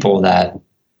 people that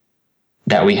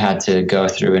we had to go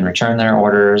through and return their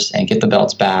orders and get the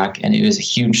belts back. And it was a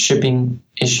huge shipping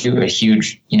issue, a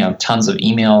huge, tons of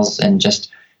emails. And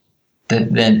just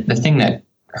the thing that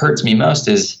hurts me most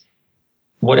is,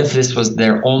 what if this was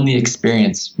their only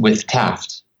experience with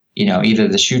Taft, either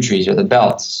the shoe trees or the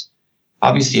belts?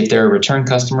 Obviously, if they're a return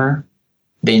customer,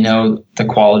 they know the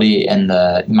quality and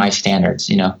my standards.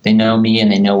 They know me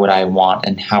and they know what I want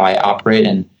and how I operate,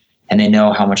 and they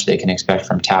know how much they can expect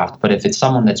from Taft. But if it's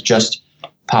someone that's just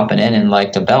popping in and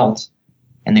liked a belt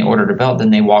and they ordered a belt, then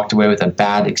they walked away with a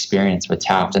bad experience with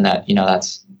Taft, and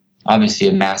that's obviously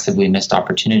a massively missed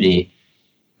opportunity.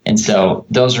 And so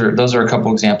those are a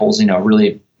couple examples,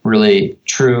 really, really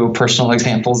true personal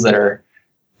examples that are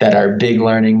big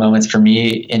learning moments for me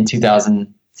in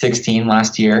 2016,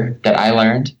 last year, that I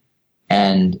learned,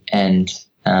 and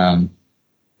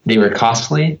they were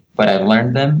costly, but I've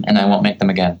learned them and I won't make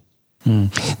them again.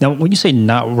 Now, when you say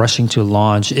not rushing to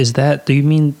launch, do you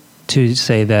mean to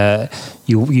say that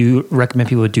you recommend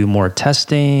people do more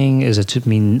testing? Is it to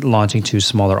mean launching to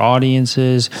smaller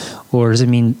audiences, or does it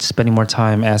mean spending more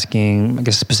time asking,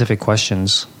 specific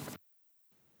questions?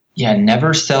 Yeah,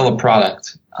 never sell a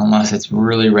product unless it's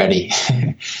really ready.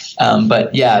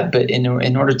 But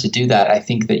in order to do that, I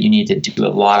think that you need to do a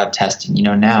lot of testing.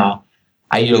 Now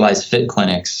I utilize fit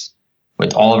clinics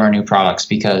with all of our new products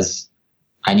because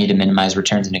I need to minimize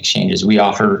returns and exchanges. We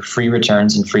offer free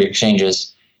returns and free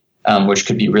exchanges, which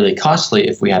could be really costly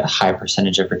if we had a high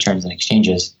percentage of returns and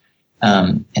exchanges.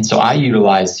 And so I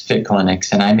utilize fit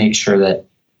clinics, and I make sure that,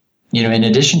 in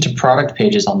addition to product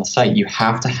pages on the site, you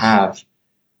have to have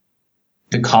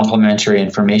the complimentary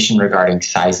information regarding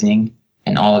sizing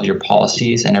and all of your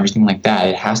policies and everything like that.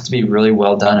 It has to be really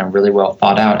well done and really well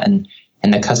thought out. And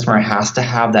the customer has to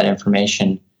have that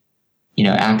information,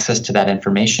 access to that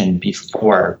information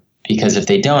before, because if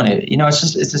they don't,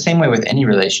 it's the same way with any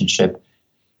relationship.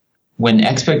 When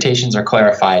expectations are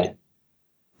clarified,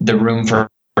 the room for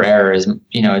error is,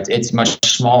 it's much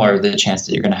smaller, the chance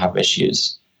that you're going to have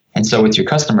issues. And so with your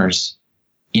customers,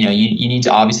 you need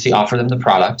to obviously offer them the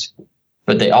product,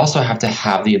 but they also have to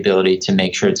have the ability to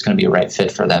make sure it's going to be a right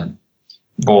fit for them,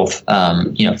 both,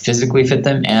 physically fit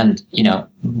them and,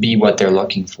 be what they're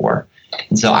looking for.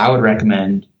 And so I would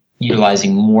recommend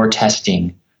utilizing more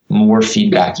testing, more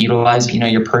feedback, utilize,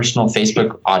 your personal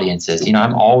Facebook audiences.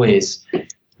 I'm always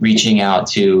reaching out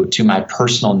to my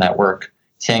personal network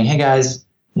saying, "Hey guys,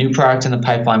 new product in the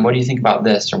pipeline. What do you think about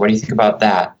this? Or what do you think about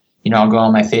that?" I'll go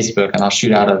on my Facebook and I'll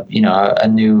shoot out a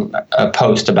new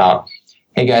post about,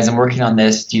 "Hey guys, I'm working on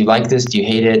this. Do you like this? Do you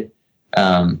hate it?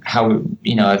 How,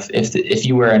 if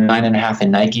you wear a 9.5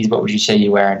 in Nikes, what would you say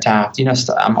you wear in Taft?"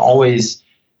 I'm always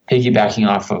piggybacking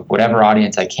off of whatever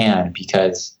audience I can,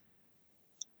 because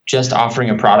just offering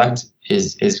a product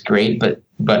is great,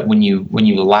 but when you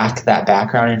lack that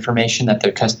background information that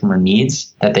the customer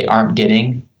needs, that they aren't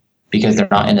getting because they're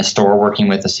not in a store working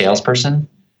with a salesperson,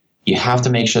 you have to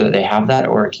make sure that they have that,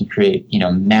 or it can create,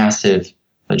 massive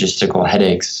logistical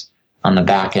headaches on the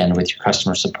back end with your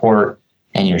customer support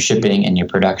and your shipping and your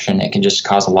production. It can just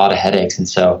cause a lot of headaches. And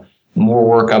so more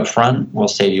work up front will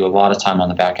save you a lot of time on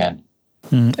the back end.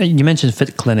 You mentioned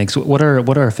fit clinics. What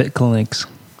are fit clinics?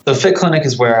 So Fit Clinic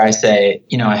is where I say,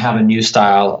 I have a new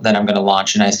style that I'm going to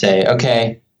launch, and I say,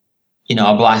 okay,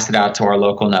 I'll blast it out to our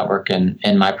local network and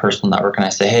my personal network, and I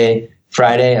say, hey,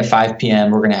 Friday at 5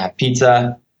 p.m. we're going to have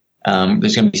pizza.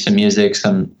 There's going to be some music,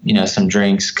 some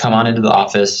drinks. Come on into the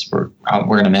office. We're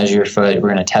going to measure your foot. We're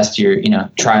going to test your,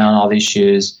 try on all these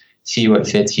shoes, see what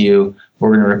fits you. We're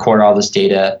going to record all this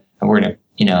data, and we're going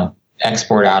to,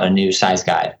 export out a new size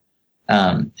guide.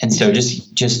 And so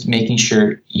just making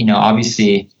sure,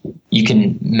 obviously you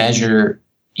can measure,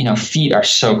 feet are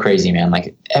so crazy, man.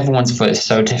 Like everyone's foot is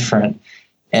so different.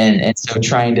 And so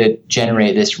trying to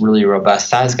generate this really robust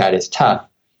size guide is tough.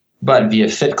 But via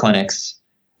Fit Clinics,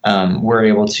 we're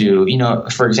able to,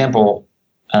 for example,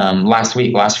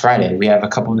 last Friday, we have a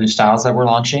couple new styles that we're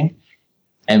launching,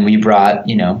 and we brought,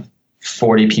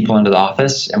 40 people into the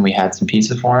office, and we had some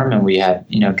pizza for them, and we had,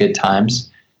 good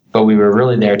times, but we were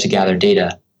really there to gather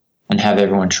data and have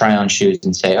everyone try on shoes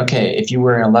and say, okay, if you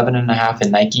were an 11 and a half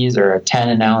in Nikes or a 10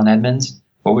 in Allen Edmonds,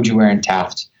 what would you wear in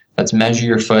Taft? Let's measure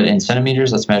your foot in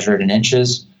centimeters. Let's measure it in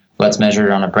inches. Let's measure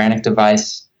it on a Brannock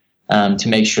device to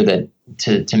make sure that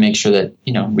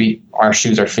our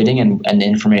shoes are fitting and the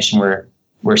information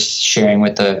we're sharing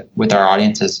with our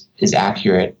audience is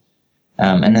accurate.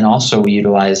 And then also we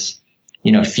utilize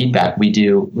feedback.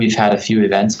 We've had a few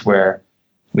events where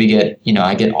we get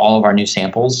I get all of our new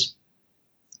samples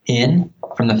in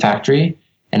from the factory,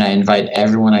 and I invite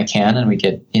everyone I can, and we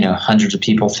get hundreds of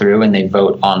people through, and they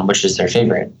vote on which is their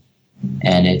favorite.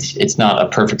 And it's not a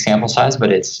perfect sample size,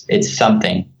 but it's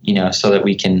something, so that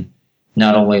we can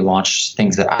not only launch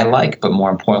things that I like, but more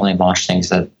importantly, launch things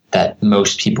that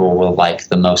most people will like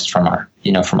the most from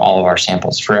from all of our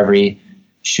samples. For every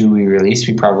shoe we release,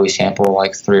 we probably sample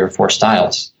like 3 or 4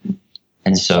 styles.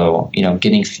 And so,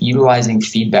 utilizing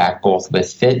feedback both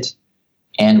with fit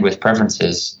and with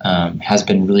preferences has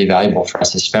been really valuable for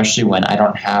us, especially when I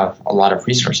don't have a lot of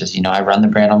resources. I run the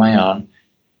brand on my own,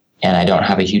 and I don't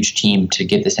have a huge team to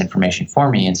get this information for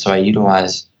me. And so I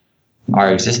utilize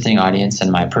our existing audience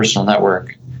and my personal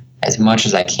network as much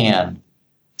as I can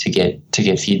to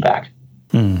get feedback.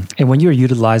 And when you're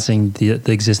utilizing the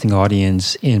existing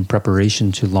audience in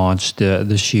preparation to launch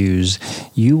the shoes,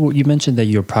 you mentioned that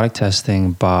you're product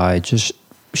testing by just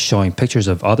showing pictures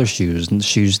of other shoes and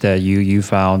shoes that you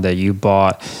found that you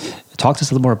bought. Talk to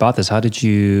us a little more about this. How did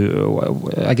you?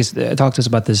 Talk to us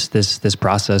about this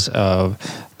process of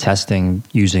testing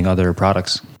using other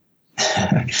products.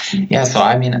 Yeah, so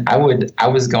I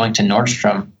was going to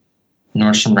Nordstrom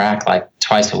Rack like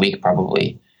twice a week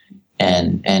probably.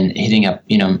 And hitting up,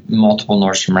 multiple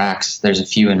Nordstrom Racks. There's a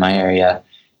few in my area.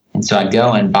 And so I'd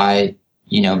go and buy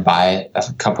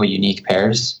a couple unique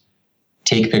pairs,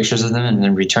 take pictures of them, and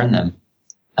then return them.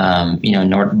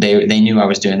 They knew I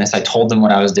was doing this. I told them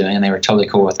what I was doing, and they were totally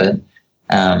cool with it.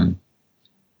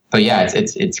 But yeah,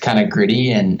 it's kind of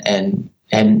gritty and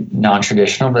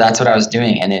non-traditional, but that's what I was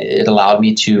doing. And it allowed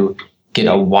me to get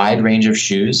a wide range of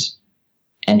shoes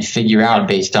and figure out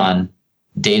based on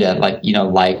data like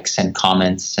likes and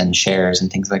comments and shares and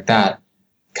things like that,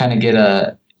 kind of get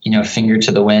a finger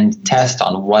to the wind test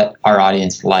on what our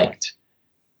audience liked.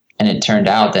 And it turned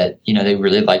out that they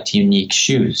really liked unique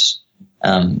shoes,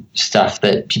 stuff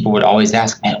that people would always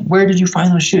ask, man, where did you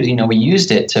find those shoes? We used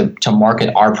it to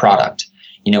market our product.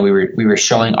 We were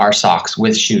showing our socks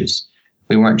with shoes.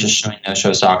 We weren't just showing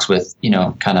no-show socks with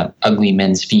kind of ugly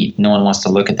men's feet. No one wants to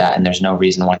look at that, and there's no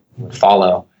reason why we would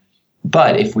follow.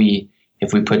 But if we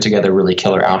put together really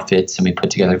killer outfits and we put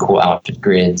together cool outfit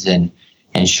grids and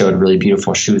showed really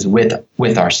beautiful shoes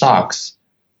with our socks,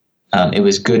 it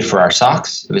was good for our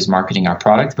socks. It was marketing our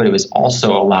product, but it was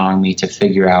also allowing me to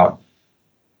figure out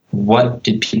what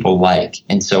did people like.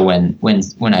 And so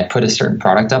when I put a certain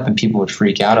product up and people would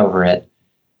freak out over it,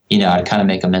 I'd kind of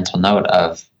make a mental note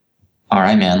of, all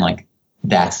right, man, like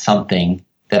that's something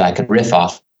that I could riff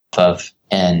off of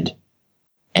and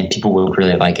people would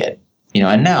really like it.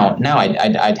 And now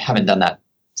I haven't done that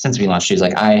since we launched shoes.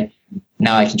 Like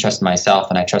now I can trust myself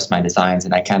and I trust my designs,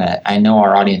 and I know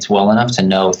our audience well enough to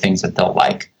know things that they'll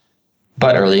like.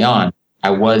 But early on, I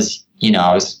was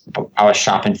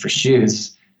shopping for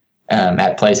shoes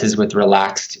at places with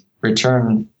relaxed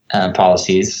return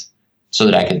policies, so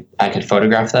that I could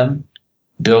photograph them,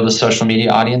 build a social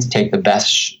media audience, take the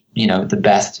best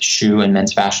shoe and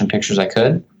men's fashion pictures I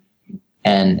could,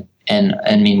 and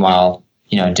meanwhile,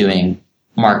 doing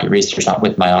market research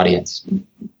with my audience.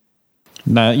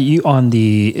 Now, you on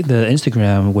the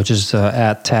Instagram, which is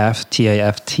at Taft,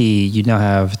 T-A-F-T, you now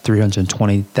have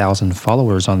 320,000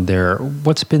 followers on there.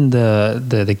 What's been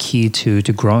the key to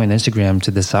growing Instagram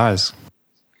to this size?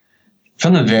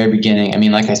 From the very beginning, I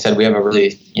mean, like I said, we have a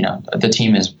really, the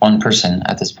team is one person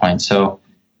at this point. So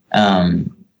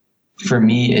for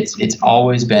me, it's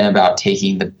always been about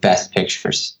taking the best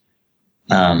pictures.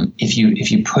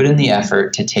 If you put in the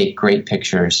effort to take great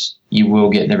pictures, you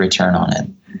will get the return on it.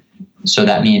 So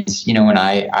that means, when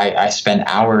I spend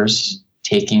hours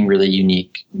taking really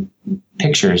unique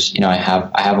pictures, I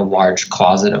have a large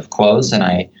closet of clothes, and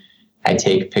I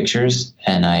take pictures,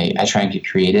 and I try and get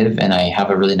creative, and I have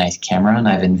a really nice camera, and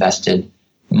I've invested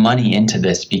money into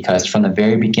this because from the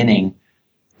very beginning,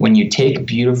 when you take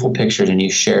beautiful pictures and you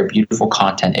share beautiful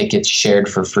content, it gets shared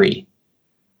for free.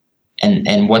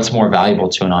 And what's more valuable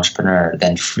to an entrepreneur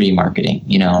than free marketing,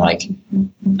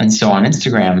 and so on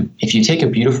Instagram, if you take a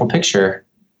beautiful picture,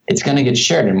 it's going to get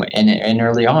shared. And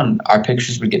early on, our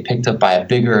pictures would get picked up by a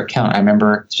bigger account. I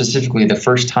remember specifically the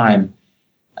first time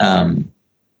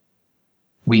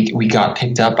we got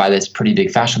picked up by this pretty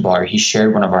big fashion blogger. He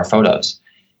shared one of our photos.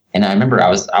 And I remember I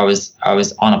was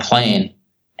on a plane,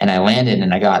 and I landed,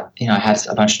 and I got, I had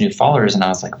a bunch of new followers, and I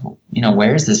was like,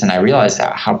 where is this? And I realized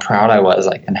how proud I was,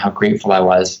 and how grateful I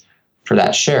was for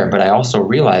that share. But I also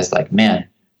realized, man,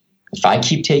 if I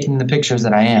keep taking the pictures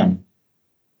that I am,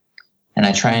 and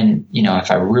I try and,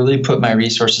 if I really put my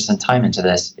resources and time into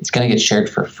this, it's going to get shared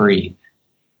for free,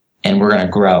 and we're going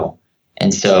to grow.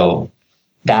 And so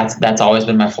that's always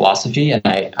been my philosophy. And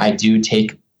I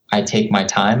take my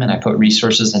time, and I put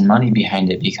resources and money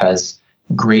behind it, because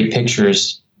great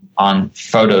pictures on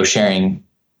photo sharing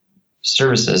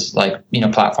services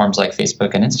platforms like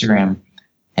Facebook and Instagram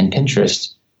and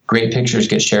Pinterest, great pictures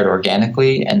get shared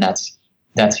organically, and that's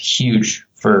huge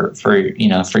for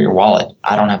your wallet.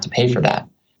 I don't have to pay for that.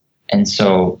 And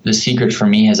so the secret for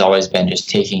me has always been just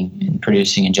taking and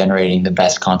producing and generating the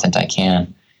best content I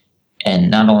can, and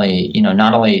not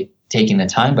only taking the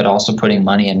time, but also putting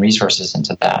money and resources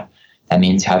into that. That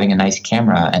means having a nice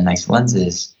camera and nice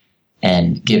lenses,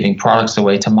 and giving products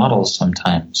away to models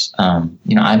sometimes. I'm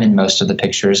in most of the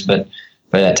pictures, but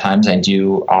at times I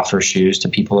do offer shoes to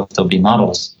people if they'll be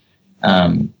models.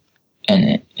 And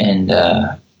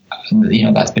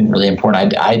that's been really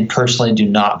important. I personally do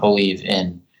not believe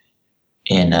in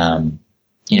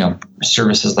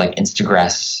services like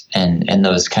Instagram and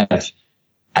those kind of,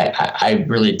 I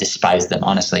really despise them,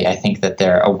 honestly. I think that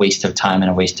they're a waste of time and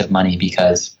a waste of money,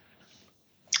 because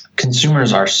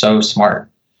consumers are so smart.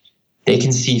 They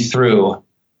can see through,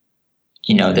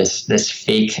 this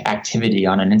fake activity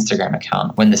on an Instagram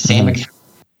account, when the same account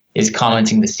is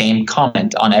commenting the same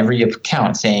comment on every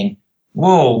account saying,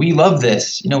 "Whoa, we love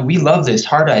this. We love this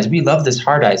hard eyes. We love this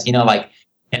hard eyes."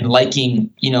 And liking,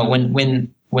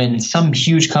 when some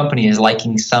huge company is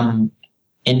liking some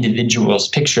individual's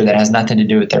picture that has nothing to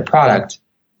do with their product,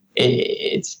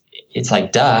 it's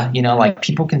like, duh,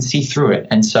 people can see through it.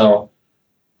 And so,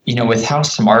 with how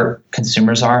smart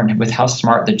consumers are, and with how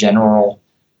smart the general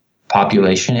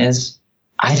population is,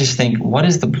 I just think, what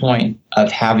is the point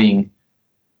of having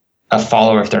a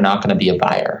follower if they're not going to be a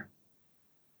buyer?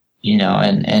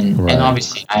 Right. And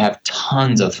obviously I have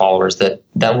tons of followers that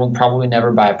will probably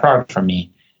never buy a product from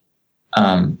me.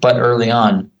 But early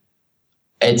on,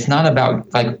 it's not about,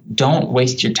 don't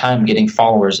waste your time getting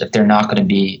followers if they're not going to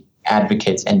be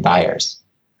advocates and buyers.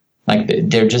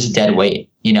 They're just dead weight,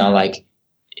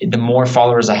 the more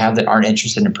followers I have that aren't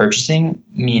interested in purchasing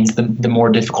means the more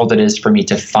difficult it is for me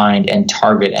to find and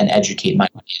target and educate my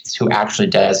audience who actually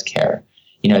does care.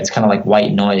 It's kind of like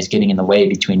white noise getting in the way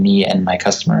between me and my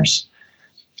customers.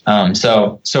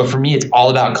 So for me, it's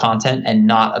all about content, and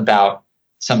not about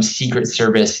some secret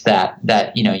service that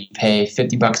you pay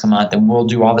 $50 a month and we'll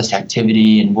do all this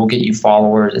activity and we'll get you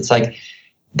followers. It's like,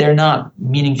 they're not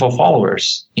meaningful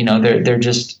followers. They're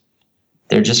just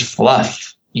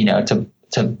fluff,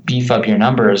 to beef up your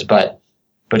numbers, but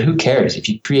who cares if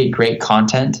you create great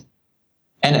content?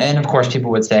 And of course,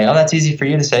 people would say, "Oh, that's easy for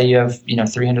you to say. You have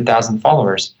 300,000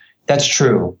 followers." That's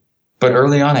true, but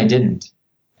early on, I didn't.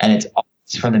 And it's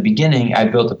from the beginning, I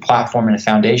built a platform and a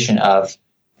foundation of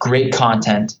great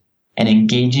content and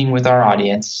engaging with our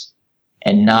audience,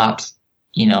 and not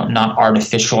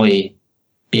artificially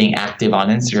being active on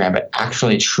Instagram, but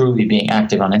actually truly being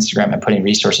active on Instagram and putting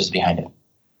resources behind it.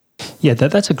 Yeah,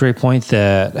 that's a great point,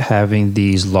 that having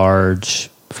these large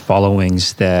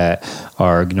followings that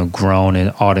are grown in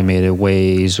automated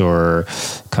ways or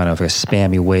kind of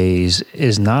spammy ways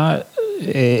is not,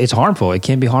 it's harmful. It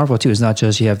can be harmful too. It's not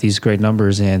just you have these great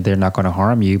numbers and they're not going to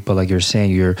harm you, but like you're saying,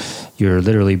 you're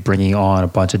literally bringing on a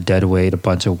bunch of dead weight, a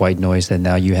bunch of white noise that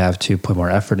now you have to put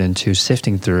more effort into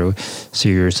sifting through. So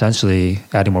you're essentially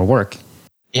adding more work.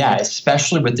 Yeah,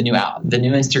 especially with the new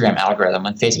Instagram algorithm.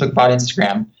 When Facebook bought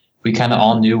Instagram, we kind of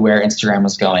all knew where Instagram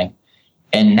was going.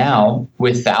 And now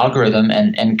with the algorithm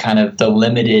and kind of the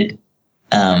limited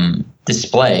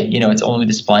display, it's only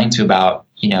displaying to about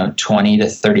 20 to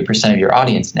 30% of your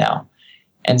audience now.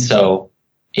 And so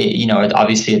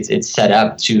obviously it's set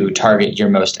up to target your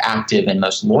most active and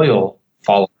most loyal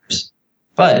followers,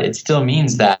 but it still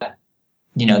means that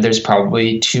there's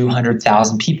probably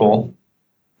 200,000 people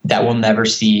that will never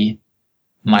see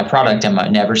my product and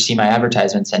might never see my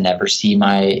advertisements and never see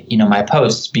my my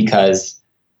posts because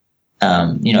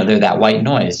they're that white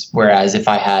noise. Whereas if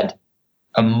I had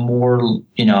a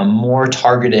more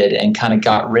targeted and kind of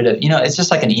got rid of, it's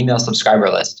just like an email subscriber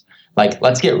list. Like,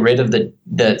 let's get rid of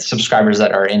the subscribers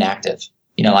that are inactive.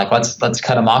 Let's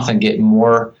cut them off and get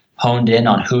more honed in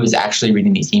on who is actually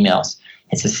reading these emails.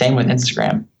 It's the same with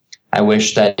Instagram. I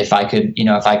wish that if I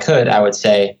could, I would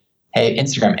say, hey,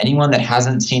 Instagram, anyone that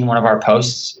hasn't seen one of our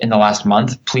posts in the last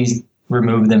month, please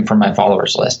remove them from my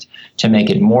followers list to make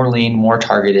it more lean, more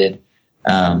targeted.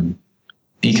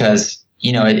 Because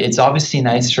it's obviously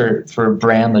nice for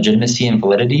brand legitimacy and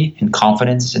validity and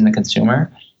confidence in the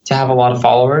consumer to have a lot of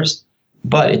followers,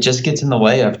 but it just gets in the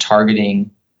way of targeting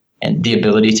and the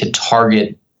ability to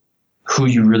target who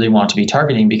you really want to be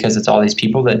targeting, because it's all these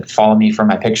people that follow me for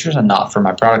my pictures and not for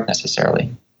my product necessarily.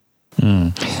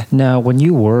 Now, when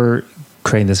you were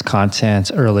creating this content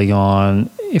early on,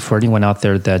 for anyone out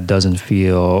there that doesn't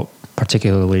feel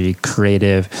particularly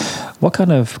creative, what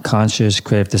kind of conscious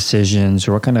creative decisions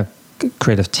or what kind of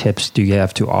creative tips do you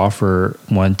have to offer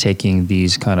when taking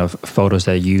these kind of photos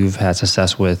that you've had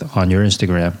success with on your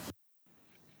Instagram?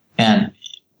 And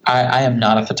I am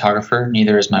not a photographer,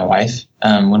 neither is my wife.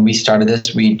 When we started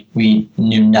this, we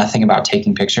knew nothing about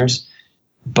taking pictures.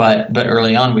 But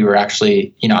early on, we were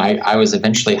actually, I was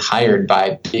eventually hired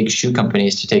by big shoe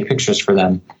companies to take pictures for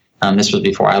them. This was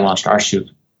before I launched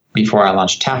before I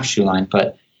launched Taft Shoe Line.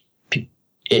 But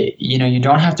you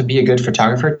don't have to be a good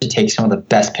photographer to take some of the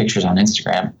best pictures on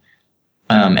Instagram.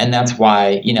 And that's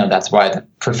why the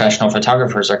professional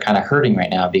photographers are kind of hurting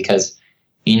right now, because,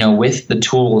 with the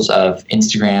tools of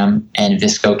Instagram and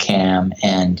ViscoCam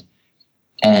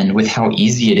and with how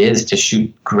easy it is to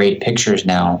shoot great pictures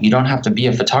now, you don't have to be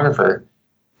a photographer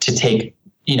to take,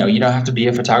 you don't have to be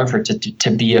a photographer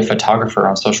to be a photographer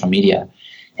on social media.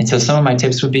 And so some of my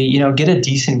tips would be, get a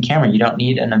decent camera. You don't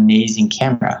need an amazing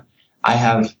camera.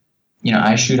 I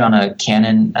shoot on a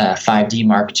Canon 5D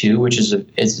Mark II, which is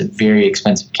a very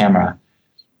expensive camera.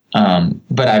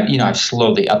 But I've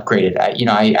slowly upgraded.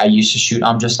 I used to shoot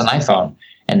on just an iPhone,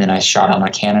 and then I shot on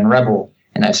a Canon Rebel,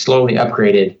 and I've slowly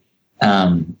upgraded.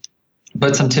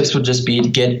 But some tips would just be to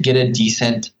get a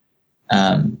decent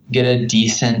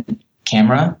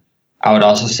camera. I would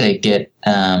also say get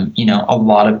a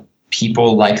lot of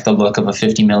people like the look of a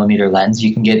 50 millimeter lens.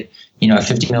 You can get a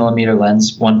 50 millimeter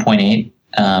lens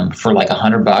 1.8 for like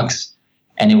 $100,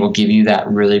 and it will give you that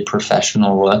really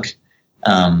professional look.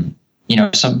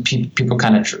 Some people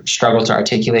kind of struggle to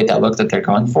articulate that look that they're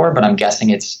going for, but I'm guessing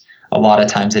it's a lot of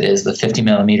times it is the 50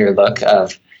 millimeter look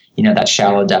of that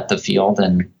shallow depth of field.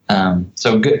 And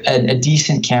so a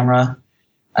decent camera,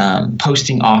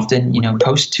 posting often,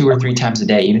 post 2 or 3 times a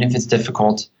day, even if it's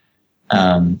difficult.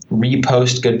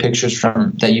 Repost good pictures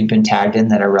that you've been tagged in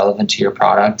that are relevant to your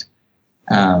product.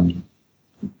 And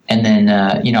then,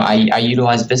 I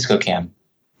utilize ViscoCam.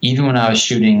 Even when I was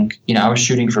shooting, I was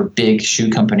shooting for big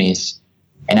shoe companies,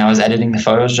 and I was editing the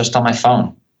photos just on my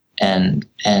phone. And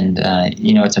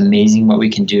it's amazing what we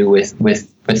can do with an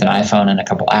iPhone and a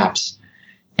couple apps.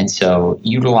 And so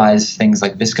utilize things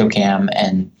like ViscoCam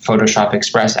and Photoshop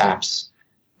Express apps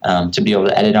to be able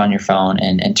to edit on your phone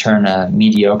and turn a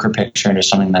mediocre picture into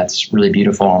something that's really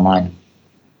beautiful online.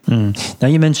 Now,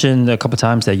 you mentioned a couple of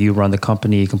times that you run the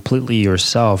company completely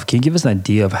yourself. Can you give us an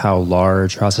idea of how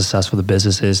large, how successful the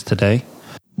business is today?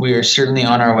 We are certainly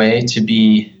on our way to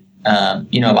be,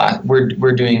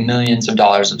 we're doing millions of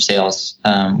dollars of sales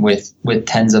with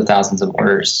tens of thousands of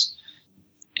orders.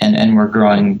 And we're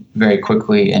growing very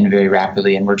quickly and very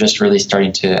rapidly. And we're just really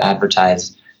starting to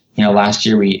advertise. Last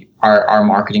year our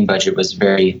marketing budget was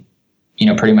very,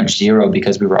 pretty much zero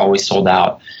because we were always sold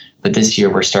out. But this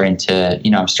year we're starting to,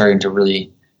 I'm starting to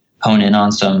really hone in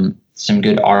on some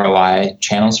good ROI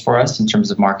channels for us in terms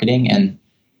of marketing. And,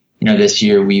 this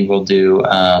year we will do,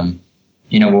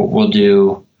 we'll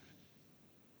do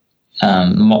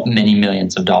many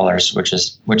millions of dollars, which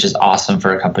is awesome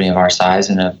for a company of our size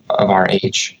and of our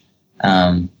age.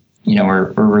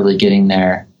 We're really getting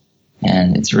there,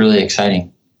 and it's really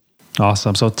exciting.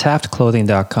 Awesome. So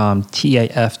taftclothing.com,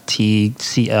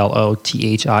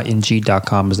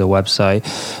 TAFTCLOTHING.com is the website.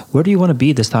 Where do you want to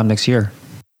be this time next year?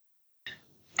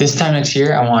 This time next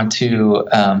year, I want to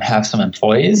have some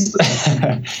employees.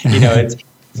 It's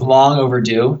long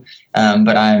overdue,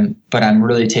 but I'm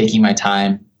really taking my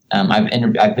time.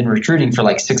 I've been recruiting for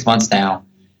like 6 months now,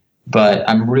 but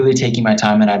I'm really taking my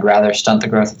time, and I'd rather stunt the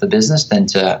growth of the business than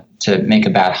to make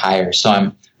a bad hire.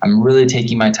 So I'm really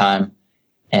taking my time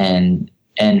and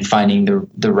finding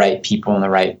the right people and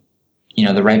the right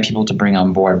people to bring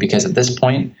on board, because at this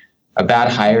point, a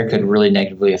bad hire could really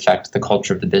negatively affect the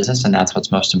culture of the business, and that's what's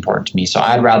most important to me. So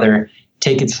I'd rather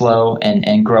take it slow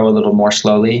and grow a little more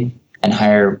slowly and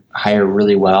hire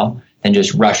really well than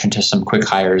just rush into some quick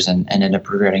hires and end up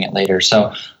regretting it later.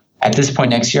 So at this point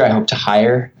next year, I hope to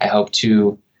hire. I hope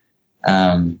to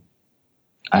be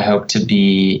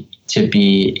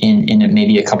in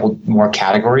maybe a couple more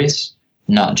categories,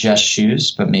 not just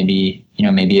shoes, but maybe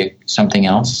something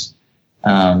else.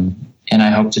 And I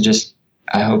hope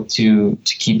to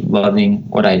keep loving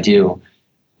what I do.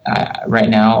 Right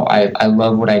now, I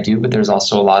love what I do, but there's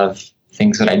also a lot of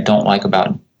things that I don't like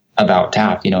about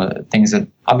Taft. Things that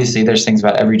obviously there's things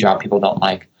about every job people don't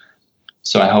like.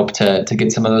 So I hope to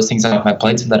get some of those things off my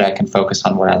plate so that I can focus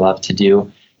on what I love to do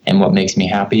and what makes me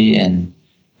happy and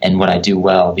what I do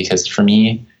well. Because for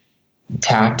me,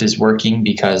 Taft is working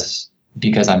because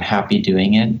I'm happy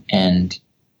doing it, and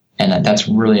that's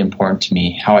really important to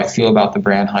me. How I feel about the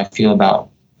brand, how I feel about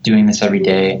doing this every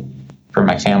day for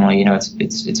my family.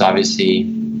 It's obviously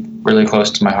really close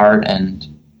to my heart, and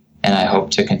I hope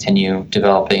to continue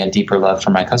developing a deeper love for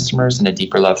my customers and a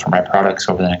deeper love for my products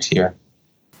over the next year.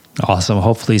 Awesome.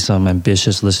 Hopefully some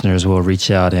ambitious listeners will reach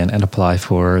out and apply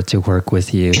to work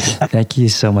with you. Thank you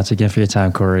so much again for your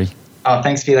time, Corey. Oh,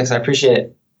 thanks, Felix. I appreciate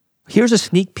it. Here's a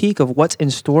sneak peek of what's in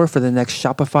store for the next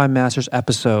Shopify Masters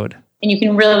episode. And you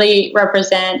can really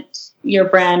represent your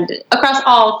brand across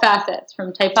all facets,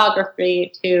 from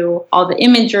typography to all the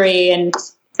imagery. And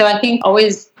so I think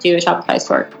always do a Shopify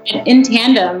store in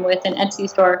tandem with an Etsy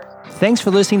store. Thanks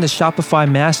for listening to Shopify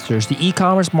Masters, the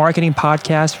e-commerce marketing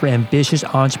podcast for ambitious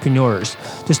entrepreneurs.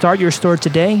 To start your store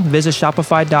today, visit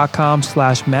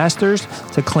shopify.com/masters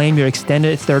to claim your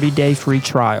extended 30-day free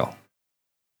trial.